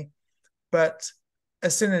 unfortunately. But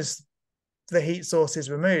as soon as the heat source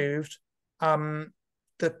is removed,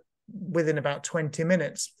 within about 20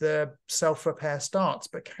 minutes, the self-repair starts.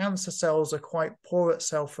 But cancer cells are quite poor at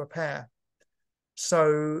self-repair.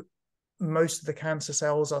 So most of the cancer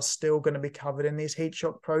cells are still going to be covered in these heat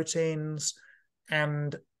shock proteins.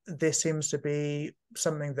 And this seems to be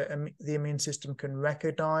something that the immune system can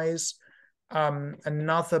recognize.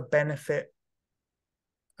 Another benefit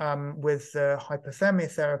with the hypothermia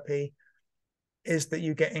therapy is that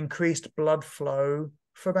you get increased blood flow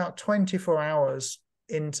for about 24 hours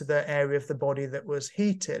into the area of the body that was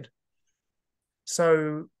heated.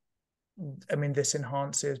 So, I mean, this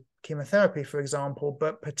enhances chemotherapy, for example,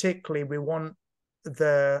 but particularly we want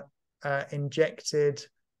the injected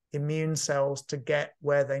immune cells to get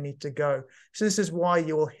where they need to go. So this is why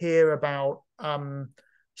you'll hear about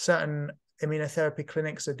certain immunotherapy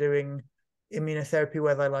clinics are doing immunotherapy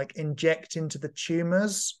where they like inject into the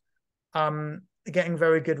tumors, getting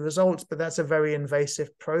very good results, but that's a very invasive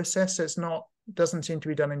process. It's not, doesn't seem to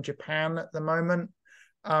be done in Japan at the moment.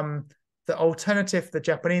 The alternative the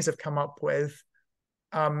Japanese have come up with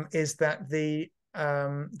is that the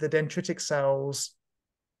dendritic cells,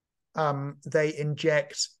 they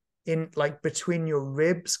inject in like between your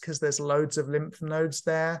ribs, because there's loads of lymph nodes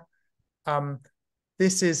there.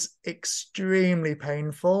 This is extremely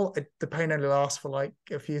painful. The pain only lasts for like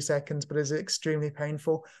a few seconds, but it's extremely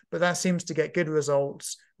painful. But that seems to get good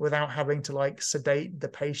results without having to like sedate the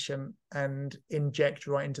patient and inject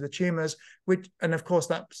right into the tumors, and of course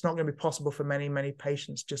that's not going to be possible for many, many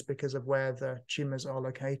patients just because of where the tumors are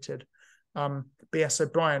located. But yeah, so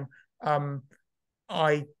Brian, I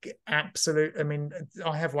mean,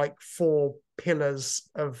 I have like 4 pillars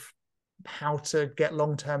of how to get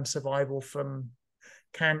long-term survival from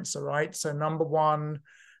cancer, right? So number 1,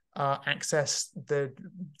 access the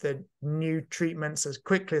new treatments as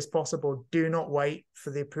quickly as possible. Do not wait for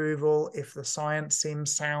the approval. If the science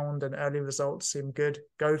seems sound and early results seem good,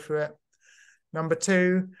 go for it. Number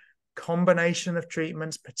 2, combination of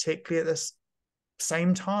treatments, particularly at the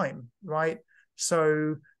same time, right?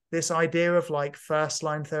 So this idea of like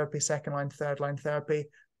first-line therapy, second-line, third-line therapy,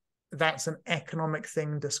 that's an economic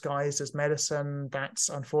thing disguised as medicine. That's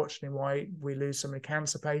unfortunately why we lose so many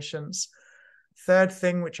cancer patients. Third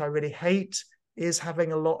thing, which I really hate, is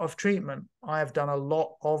having a lot of treatment. I have done a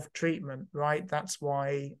lot of treatment, right? That's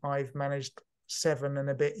why I've managed 7 and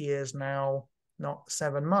a bit years now, not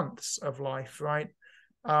 7 months of life, right?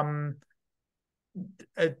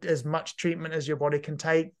 As much treatment as your body can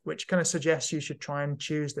take, which kind of suggests you should try and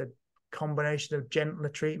choose the combination of gentler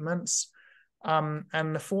treatments.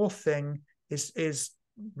 And the fourth thing is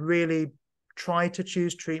really try to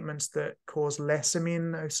choose treatments that cause less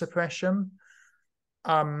immunosuppression.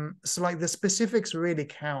 So like the specifics really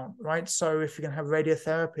count, right? So if you can have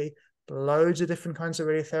radiotherapy, loads of different kinds of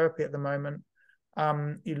radiotherapy at the moment.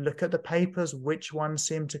 You look at the papers, which ones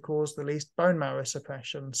seem to cause the least bone marrow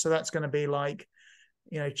suppression. So that's going to be like,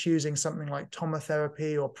 choosing something like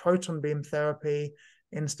tomotherapy or proton beam therapy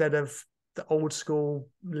instead of the old school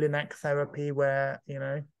LINAC therapy where,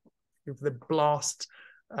 the blast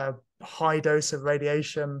high dose of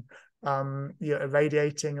radiation, you're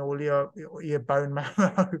irradiating all your bone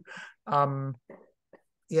marrow.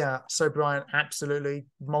 So Brian, absolutely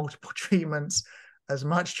multiple treatments, as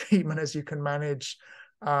much treatment as you can manage.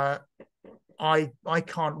 I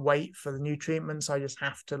can't wait for the new treatments. I just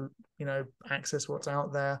have to, access what's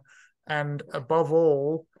out there. And above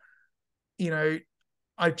all,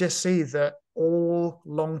 I just see that all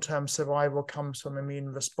long-term survival comes from immune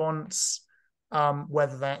response,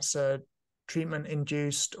 whether that's a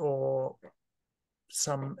treatment-induced or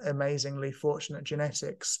some amazingly fortunate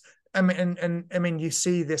genetics. I mean, you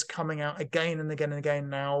see this coming out again and again and again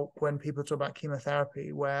now when people talk about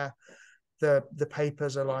chemotherapy, where the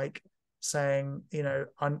papers are like saying,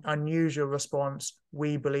 unusual response.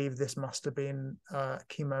 We believe this must have been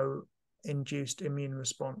chemo-induced immune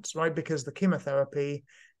response, right? Because the chemotherapy,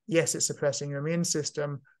 yes, it's suppressing your immune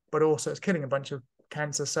system, but also it's killing a bunch of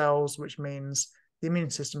cancer cells, which means the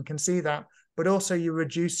immune system can see that. But also you're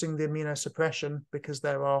reducing the immunosuppression because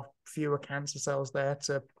there are fewer cancer cells there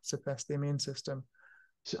to suppress the immune system.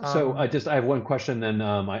 So I have one question, then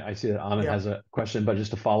I see that Amit has a question, but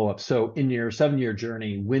just to follow up. So in your 7-year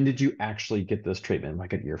journey, when did you actually get this treatment?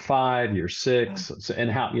 Like at year 5, year 6? So,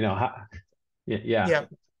 and how, Yeah.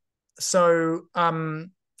 So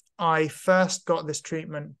I first got this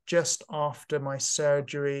treatment just after my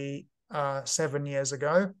surgery 7 years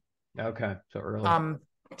ago. Okay, so early.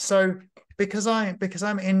 So because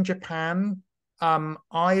I'm in Japan,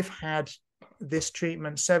 I've had this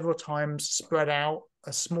treatment several times spread out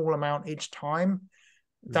a small amount each time.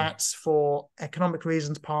 That's for economic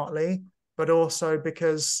reasons partly, but also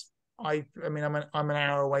because I'm an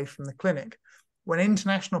hour away from the clinic. When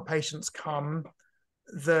international patients come,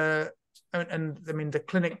 the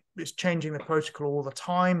clinic is changing the protocol all the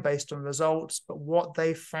time based on results, but what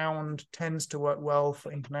they found tends to work well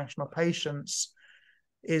for international patients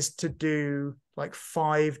is to do like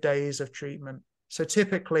 5 days of treatment. So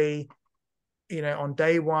typically, on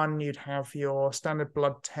day 1, you'd have your standard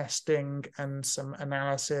blood testing and some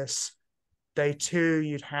analysis. Day 2,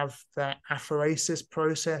 you'd have that apheresis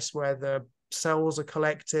process where the cells are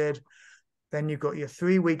collected. Then you've got your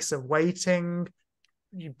 3 weeks of waiting.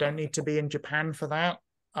 You don't need to be in Japan for that,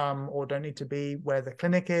 or don't need to be where the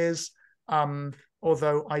clinic is.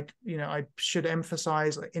 Although I should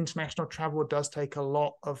emphasize that international travel does take a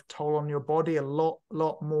lot of toll on your body, a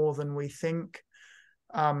lot more than we think.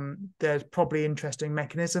 There's probably interesting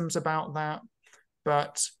mechanisms about that,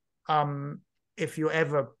 but if you're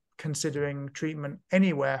ever considering treatment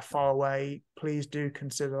anywhere far away, please do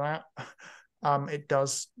consider that. It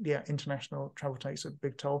does, international travel takes a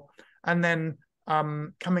big toll. And then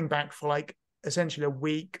coming back for like essentially a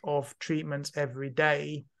week of treatments every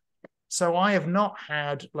day. So I have not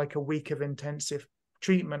had like a week of intensive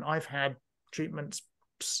treatment. I've had treatments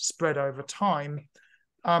spread over time.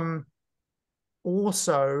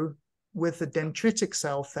 Also, with the dendritic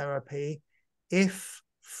cell therapy, if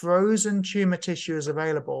frozen tumor tissue is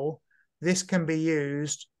available, this can be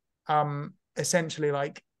used essentially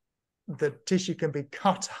like the tissue can be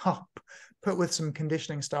cut up, put with some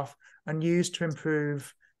conditioning stuff, and used to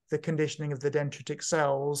improve the conditioning of the dendritic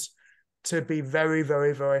cells to be very,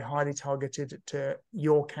 very, very highly targeted to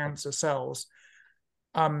your cancer cells.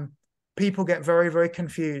 People get very, very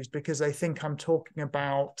confused because they think I'm talking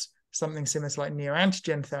about something similar to like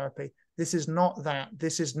neoantigen therapy. This is not that.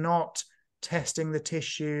 This is not testing the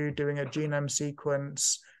tissue, doing a genome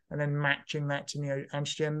sequence, and then matching that to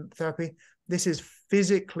neoantigen therapy. This is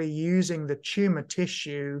physically using the tumor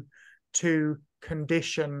tissue to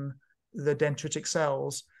condition the dendritic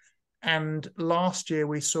cells. And last year,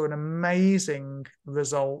 we saw an amazing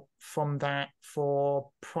result from that for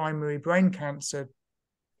primary brain cancer.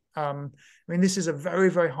 This is a very,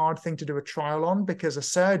 very hard thing to do a trial on because a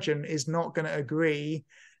surgeon is not going to agree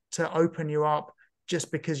to open you up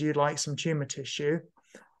just because you'd like some tumor tissue.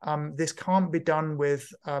 This can't be done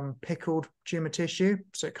with pickled tumor tissue,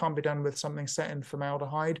 so it can't be done with something set in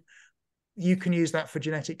formaldehyde. You can use that for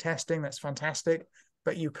genetic testing, that's fantastic,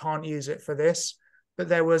 but you can't use it for this. But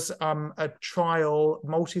there was a trial,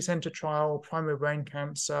 multi-center trial, primary brain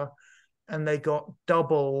cancer, and they got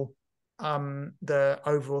double the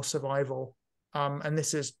overall survival. And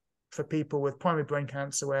this is for people with primary brain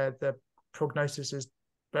cancer where the prognosis is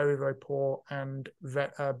very, very poor and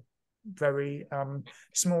very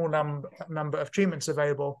small number of treatments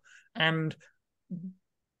available. And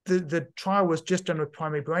the trial was just done with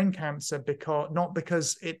primary brain cancer not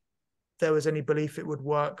because there was any belief it would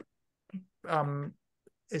work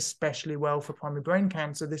especially well for primary brain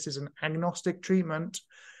cancer. This is an agnostic treatment,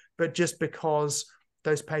 but just because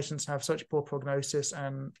those patients have such poor prognosis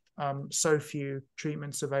and so few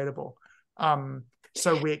treatments available.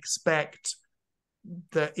 So we expect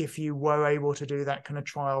that if you were able to do that kind of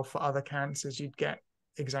trial for other cancers, you'd get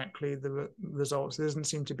exactly the results. There doesn't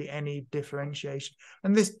seem to be any differentiation.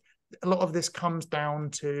 And a lot of this comes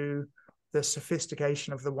down to the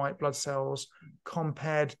sophistication of the white blood cells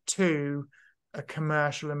compared to a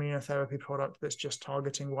commercial immunotherapy product that's just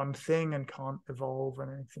targeting one thing and can't evolve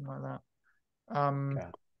and anything like that.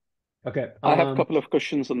 Okay. I have a couple of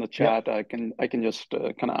questions in the chat. Yep. I can just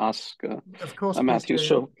kind of ask of course, Matthew.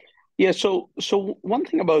 So one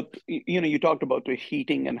thing about, you talked about the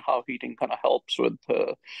heating and how heating kind of helps with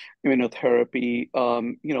immunotherapy.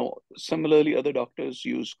 Similarly, other doctors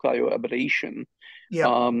use cryoablation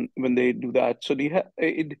when they do that. So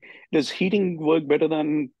does heating work better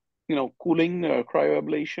than cooling or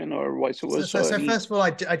cryoablation or vice versa? So first of all,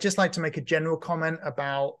 I'd just like to make a general comment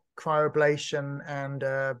about cryoablation and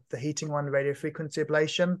the heating one, radiofrequency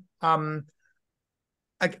ablation.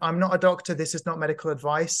 I'm not a doctor. This is not medical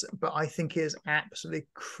advice, but I think it is absolutely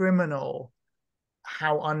criminal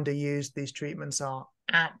how underused these treatments are.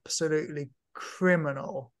 Absolutely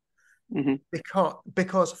criminal. Mm-hmm.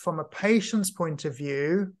 Because from a patient's point of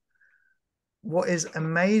view, what is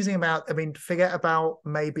amazing about, forget about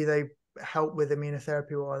maybe they help with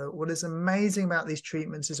immunotherapy or other. What is amazing about these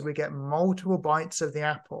treatments is we get multiple bites of the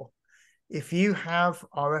apple. If you have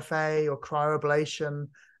RFA or cryoablation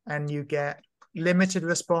and you get limited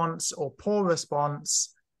response or poor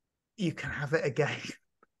response, you can have it again,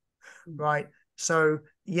 right? So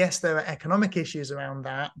yes, there are economic issues around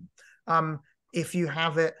that. If you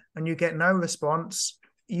have it and you get no response,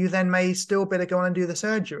 you then may still better go on and do the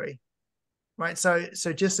surgery, right? So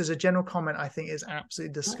just as a general comment, I think it's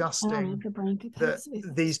absolutely disgusting that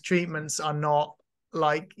these treatments are not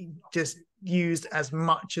just used as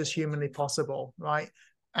much as humanly possible, right?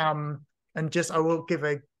 And just I will give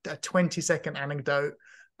a 20-second anecdote.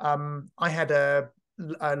 I had a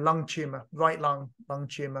lung tumor, right lung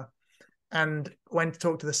tumor, and went to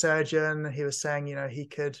talk to the surgeon. He was saying, he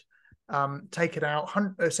could take it out,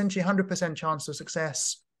 essentially 100% chance of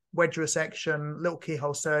success, wedge resection, little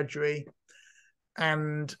keyhole surgery,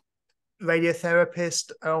 and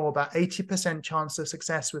radiotherapist, about 80% chance of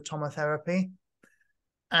success with tomotherapy.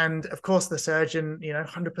 And of course the surgeon,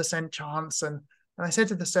 100% chance. And I said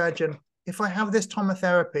to the surgeon, if I have this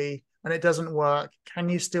tomotherapy and it doesn't work, can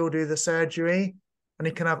you still do the surgery? And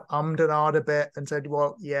he kind of ummed and ahed a bit and said,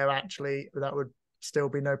 well, yeah, actually, that would still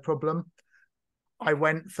be no problem. I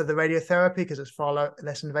went for the radiotherapy because it's far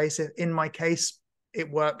less invasive. In my case,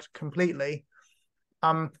 it worked completely.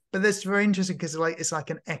 But that's very interesting because it's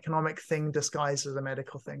like an economic thing disguised as a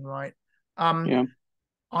medical thing, right? Yeah.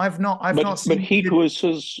 I've not seen. But heat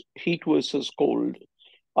versus cold.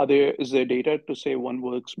 Is there data to say one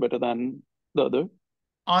works better than the other?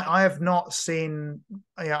 I have not seen.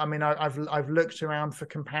 Yeah, I've looked around for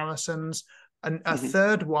comparisons, and a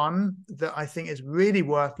third one that I think is really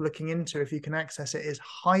worth looking into if you can access it is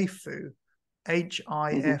HIFU,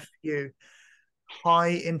 HIFU, high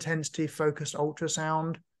intensity focused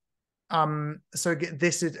ultrasound. So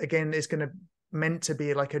this is going to meant to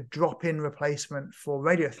be like a drop-in replacement for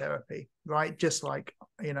radiotherapy, right? Just like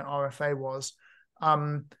RFA was.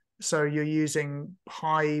 So you're using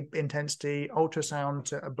high intensity ultrasound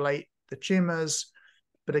to ablate the tumors,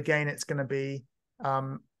 but again, it's going to be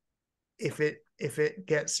if it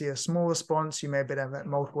gets you a small response, you may be able to have it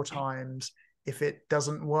multiple times. If it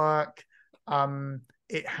doesn't work,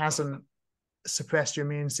 it hasn't suppressed your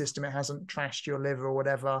immune system, it hasn't trashed your liver or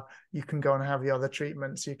whatever, you can go and have the other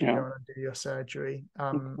treatments, you can go and do your surgery.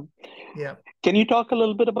 Yeah. Can you talk a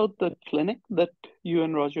little bit about the clinic that you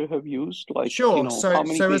and Roger have used? Sure. How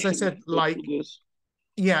many so as I said, this?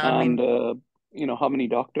 Yeah, and how many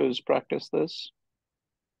doctors practice this?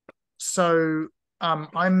 So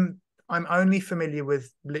I'm only familiar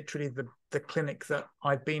with literally the clinic that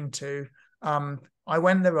I've been to. I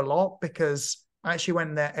went there a lot because I actually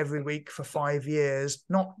went there every week for 5 years,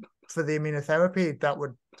 not for the immunotherapy, that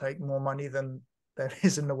would take more money than there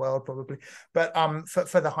is in the world probably, but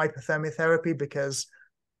for the hypothermia therapy, because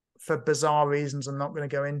for bizarre reasons I'm not going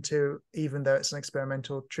to go into, even though it's an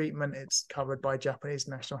experimental treatment, it's covered by Japanese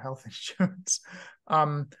National Health Insurance.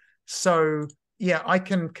 So yeah, I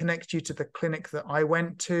can connect you to the clinic that I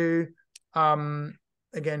went to.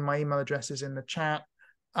 Again, my email address is in the chat.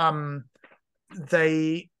 The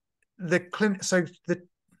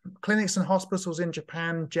clinics and hospitals in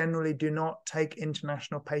Japan generally do not take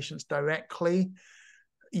international patients directly.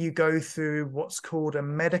 You go through what's called a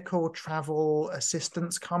medical travel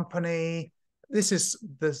assistance company. This is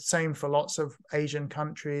the same for lots of Asian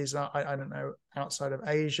countries. I don't know, outside of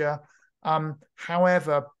Asia.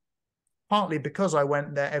 However, partly because I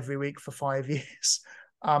went there every week for 5 years,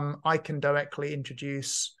 I can directly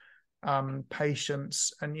introduce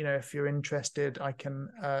patients, and if you're interested, I can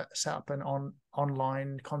set up an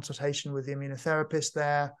online consultation with the immunotherapist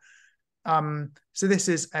there. So this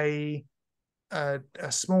is a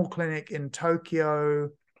small clinic in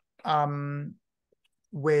Tokyo,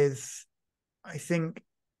 with,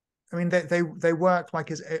 they work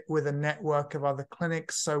like with a network of other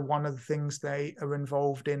clinics. So one of the things they are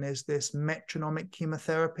involved in is this metronomic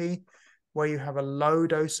chemotherapy, where you have a low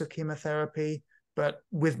dose of chemotherapy, but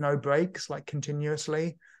with no breaks, like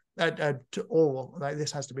continuously, or like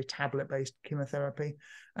this has to be tablet-based chemotherapy.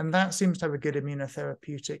 And that seems to have a good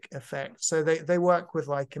immunotherapeutic effect. So they work with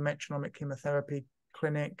like a metronomic chemotherapy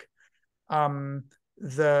clinic. The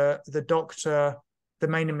doctor, the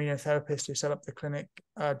main immunotherapist who set up the clinic,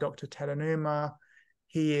 Dr. Teranuma,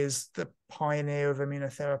 he is the pioneer of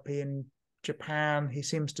immunotherapy in Japan. He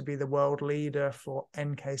seems to be the world leader for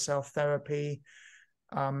NK cell therapy.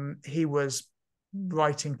 He was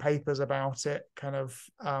writing papers about it he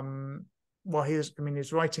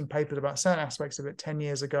was writing papers about certain aspects of it 10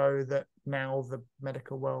 years ago that now the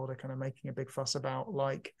medical world are kind of making a big fuss about,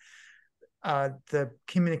 like the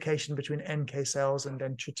communication between NK cells and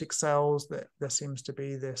dendritic cells, that there seems to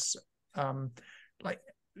be this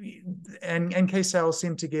NK cells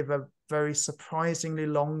seem to give a very surprisingly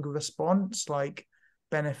long response, like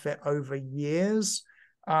benefit over years.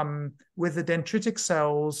 With the dendritic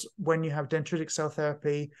cells, when you have dendritic cell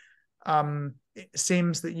therapy, it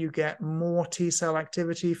seems that you get more T cell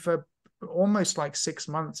activity for almost like 6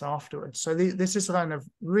 months afterwards. So this is kind of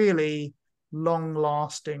really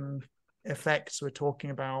long-lasting effects we're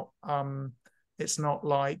talking about. It's not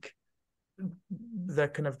like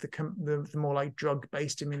the more like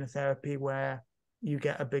drug-based immunotherapy where you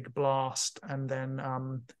get a big blast and then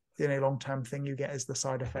the only long-term thing you get is the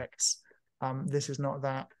side effects. This is not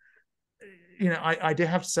that. I do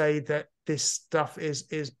have to say that this stuff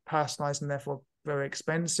is personalized and therefore very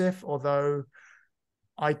expensive, although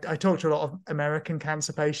I talk to a lot of American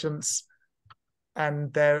cancer patients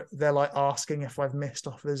and they're like asking if I've missed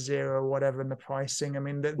off a zero or whatever in the pricing. I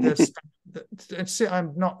mean,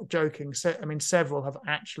 I'm not joking. Several have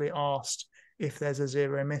actually asked if there's a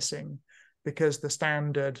zero missing, because the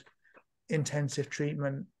standard intensive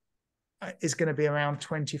treatment is going to be around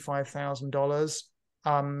 $25,000.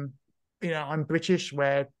 I'm British,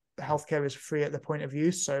 where healthcare is free at the point of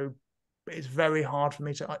use, so it's very hard for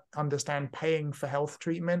me to understand paying for health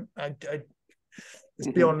treatment. It's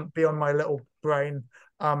beyond my little brain.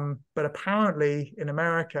 But apparently in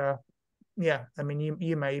America,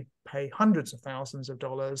 you may pay hundreds of thousands of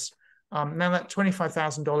dollars. Now that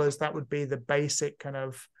 $25,000, that would be the basic kind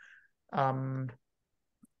of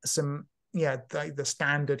the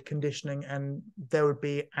standard conditioning, and there would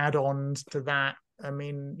be add-ons to that.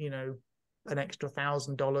 An extra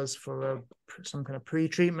 $1,000 for some kind of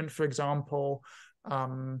pre-treatment, for example.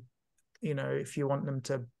 If you want them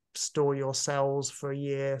to store your cells for a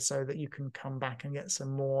year so that you can come back and get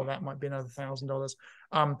some more, that might be another $1,000.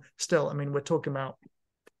 Still, we're talking about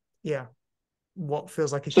what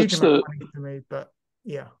feels like a huge amount of money to me, but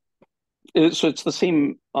yeah. So it's the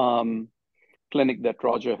same clinic that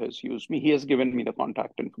Roger has used me. He has given me the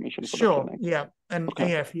contact information for the clinic. Yeah. And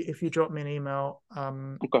okay. If you drop me an email,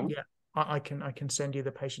 okay. Yeah, I can send you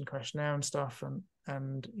the patient questionnaire and stuff,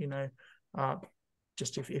 and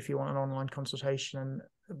just if you want an online consultation and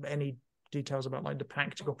any details about like the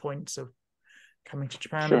practical points of coming to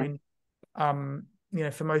Japan. Sure.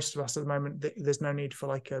 For most of us at the moment, there's no need for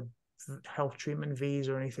like a health treatment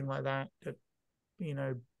visa or anything like that.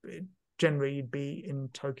 Generally you'd be in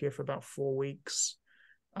Tokyo for about 4 weeks.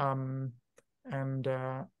 But I'm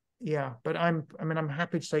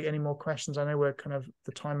happy to take any more questions. I know we're kind of,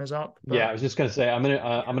 the time is up. Yeah, I was just going to say, I'm going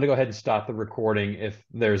to go ahead and stop the recording if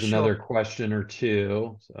there's another question or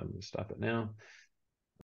two. So I'm going to stop it now.